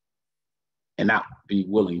away and not be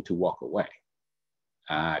willing to walk away.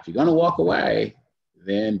 If you're going to walk away,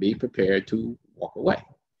 then be prepared to walk away.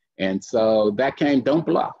 And so that came, don't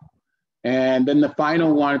bluff. And then the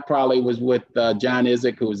final one probably was with John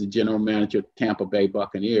Izek, who was the general manager of Tampa Bay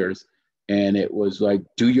Buccaneers. And it was like,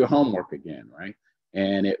 do your homework again, right?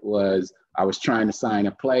 And it was, I was trying to sign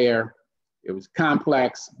a player. It was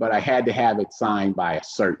complex, but I had to have it signed by a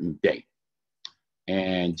certain date.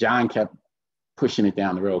 And John kept pushing it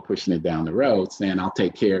down the road, saying, I'll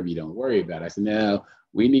take care of you, don't worry about it. I said, no,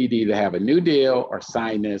 we need to either have a new deal or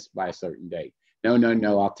sign this by a certain date. No,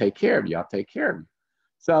 I'll take care of you,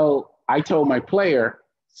 So I told my player,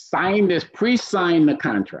 sign this, pre-sign the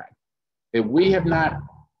contract. If we have not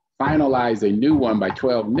finalized a new one by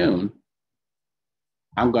 12 noon,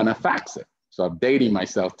 I'm gonna fax it. So I'm dating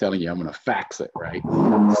myself, telling you I'm gonna fax it, right?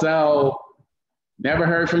 So never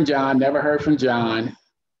heard from John.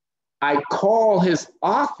 I call his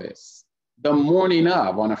office the morning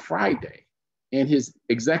of, on a Friday, and his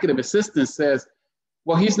executive assistant says,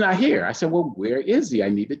 well, he's not here. I said, well, where is he? I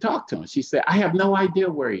need to talk to him. She said, I have no idea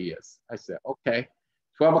where he is. I said, okay.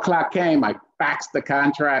 12 o'clock came, I faxed the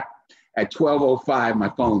contract. At 12:05, my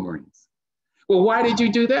phone rings. Well, why did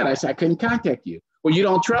you do that? I said, I couldn't contact you. Well, you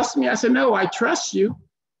don't trust me? I said, no, I trust you,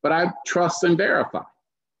 but I trust and verify.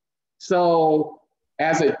 So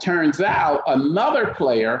as it turns out, another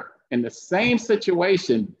player in the same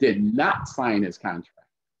situation did not sign his contract.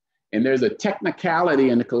 And there's a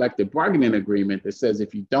technicality in the collective bargaining agreement that says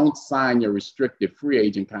if you don't sign your restricted free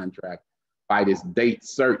agent contract by this date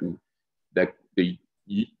certain, that the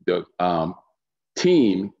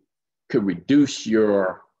team could reduce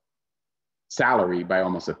your salary by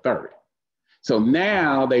almost a third. So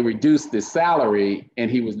now they reduced the salary,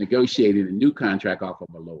 and he was negotiating a new contract off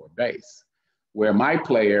of a lower base. Where my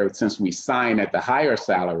player, since we signed at the higher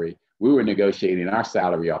salary, we were negotiating our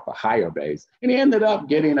salary off a higher base, and he ended up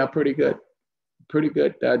getting a pretty good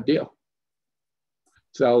deal.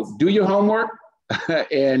 So do your homework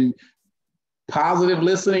and positive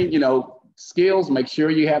listening, skills. Make sure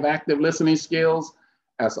you have active listening skills.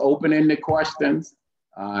 As open-ended questions.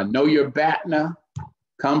 Know your BATNA.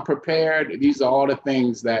 Come prepared. These are all the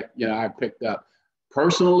things that I picked up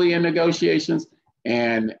personally in negotiations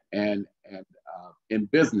and in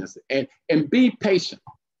business. And be patient.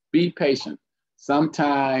 Be patient.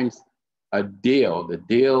 Sometimes the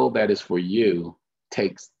deal that is for you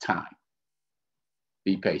takes time.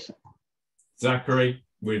 Be patient. Zachery,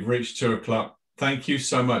 we've reached 2 o'clock. Thank you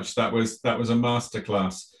so much. That was a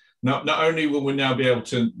masterclass. Not only will we now be able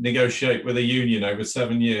to negotiate with a union over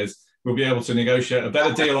 7 years, we'll be able to negotiate a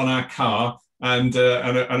better deal on our car and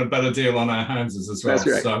a better deal on our hands as well. That's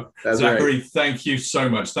right. So, That's Zachery, right. thank you so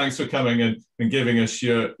much. Thanks for coming and giving us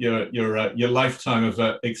your lifetime of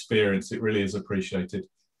experience. It really is appreciated.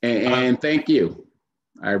 And thank you.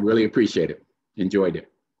 I really appreciate it. Enjoyed it.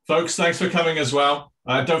 Folks, thanks for coming as well.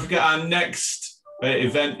 Don't forget our next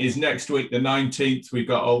event is next week, the 19th. We've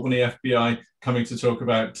got Albany FBI coming to talk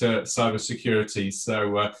about cybersecurity.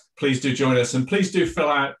 So please do join us, and please do fill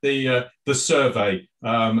out the survey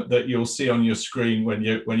that you'll see on your screen when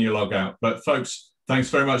you log out. But folks, thanks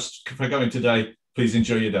very much for coming today. Please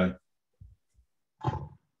enjoy your day.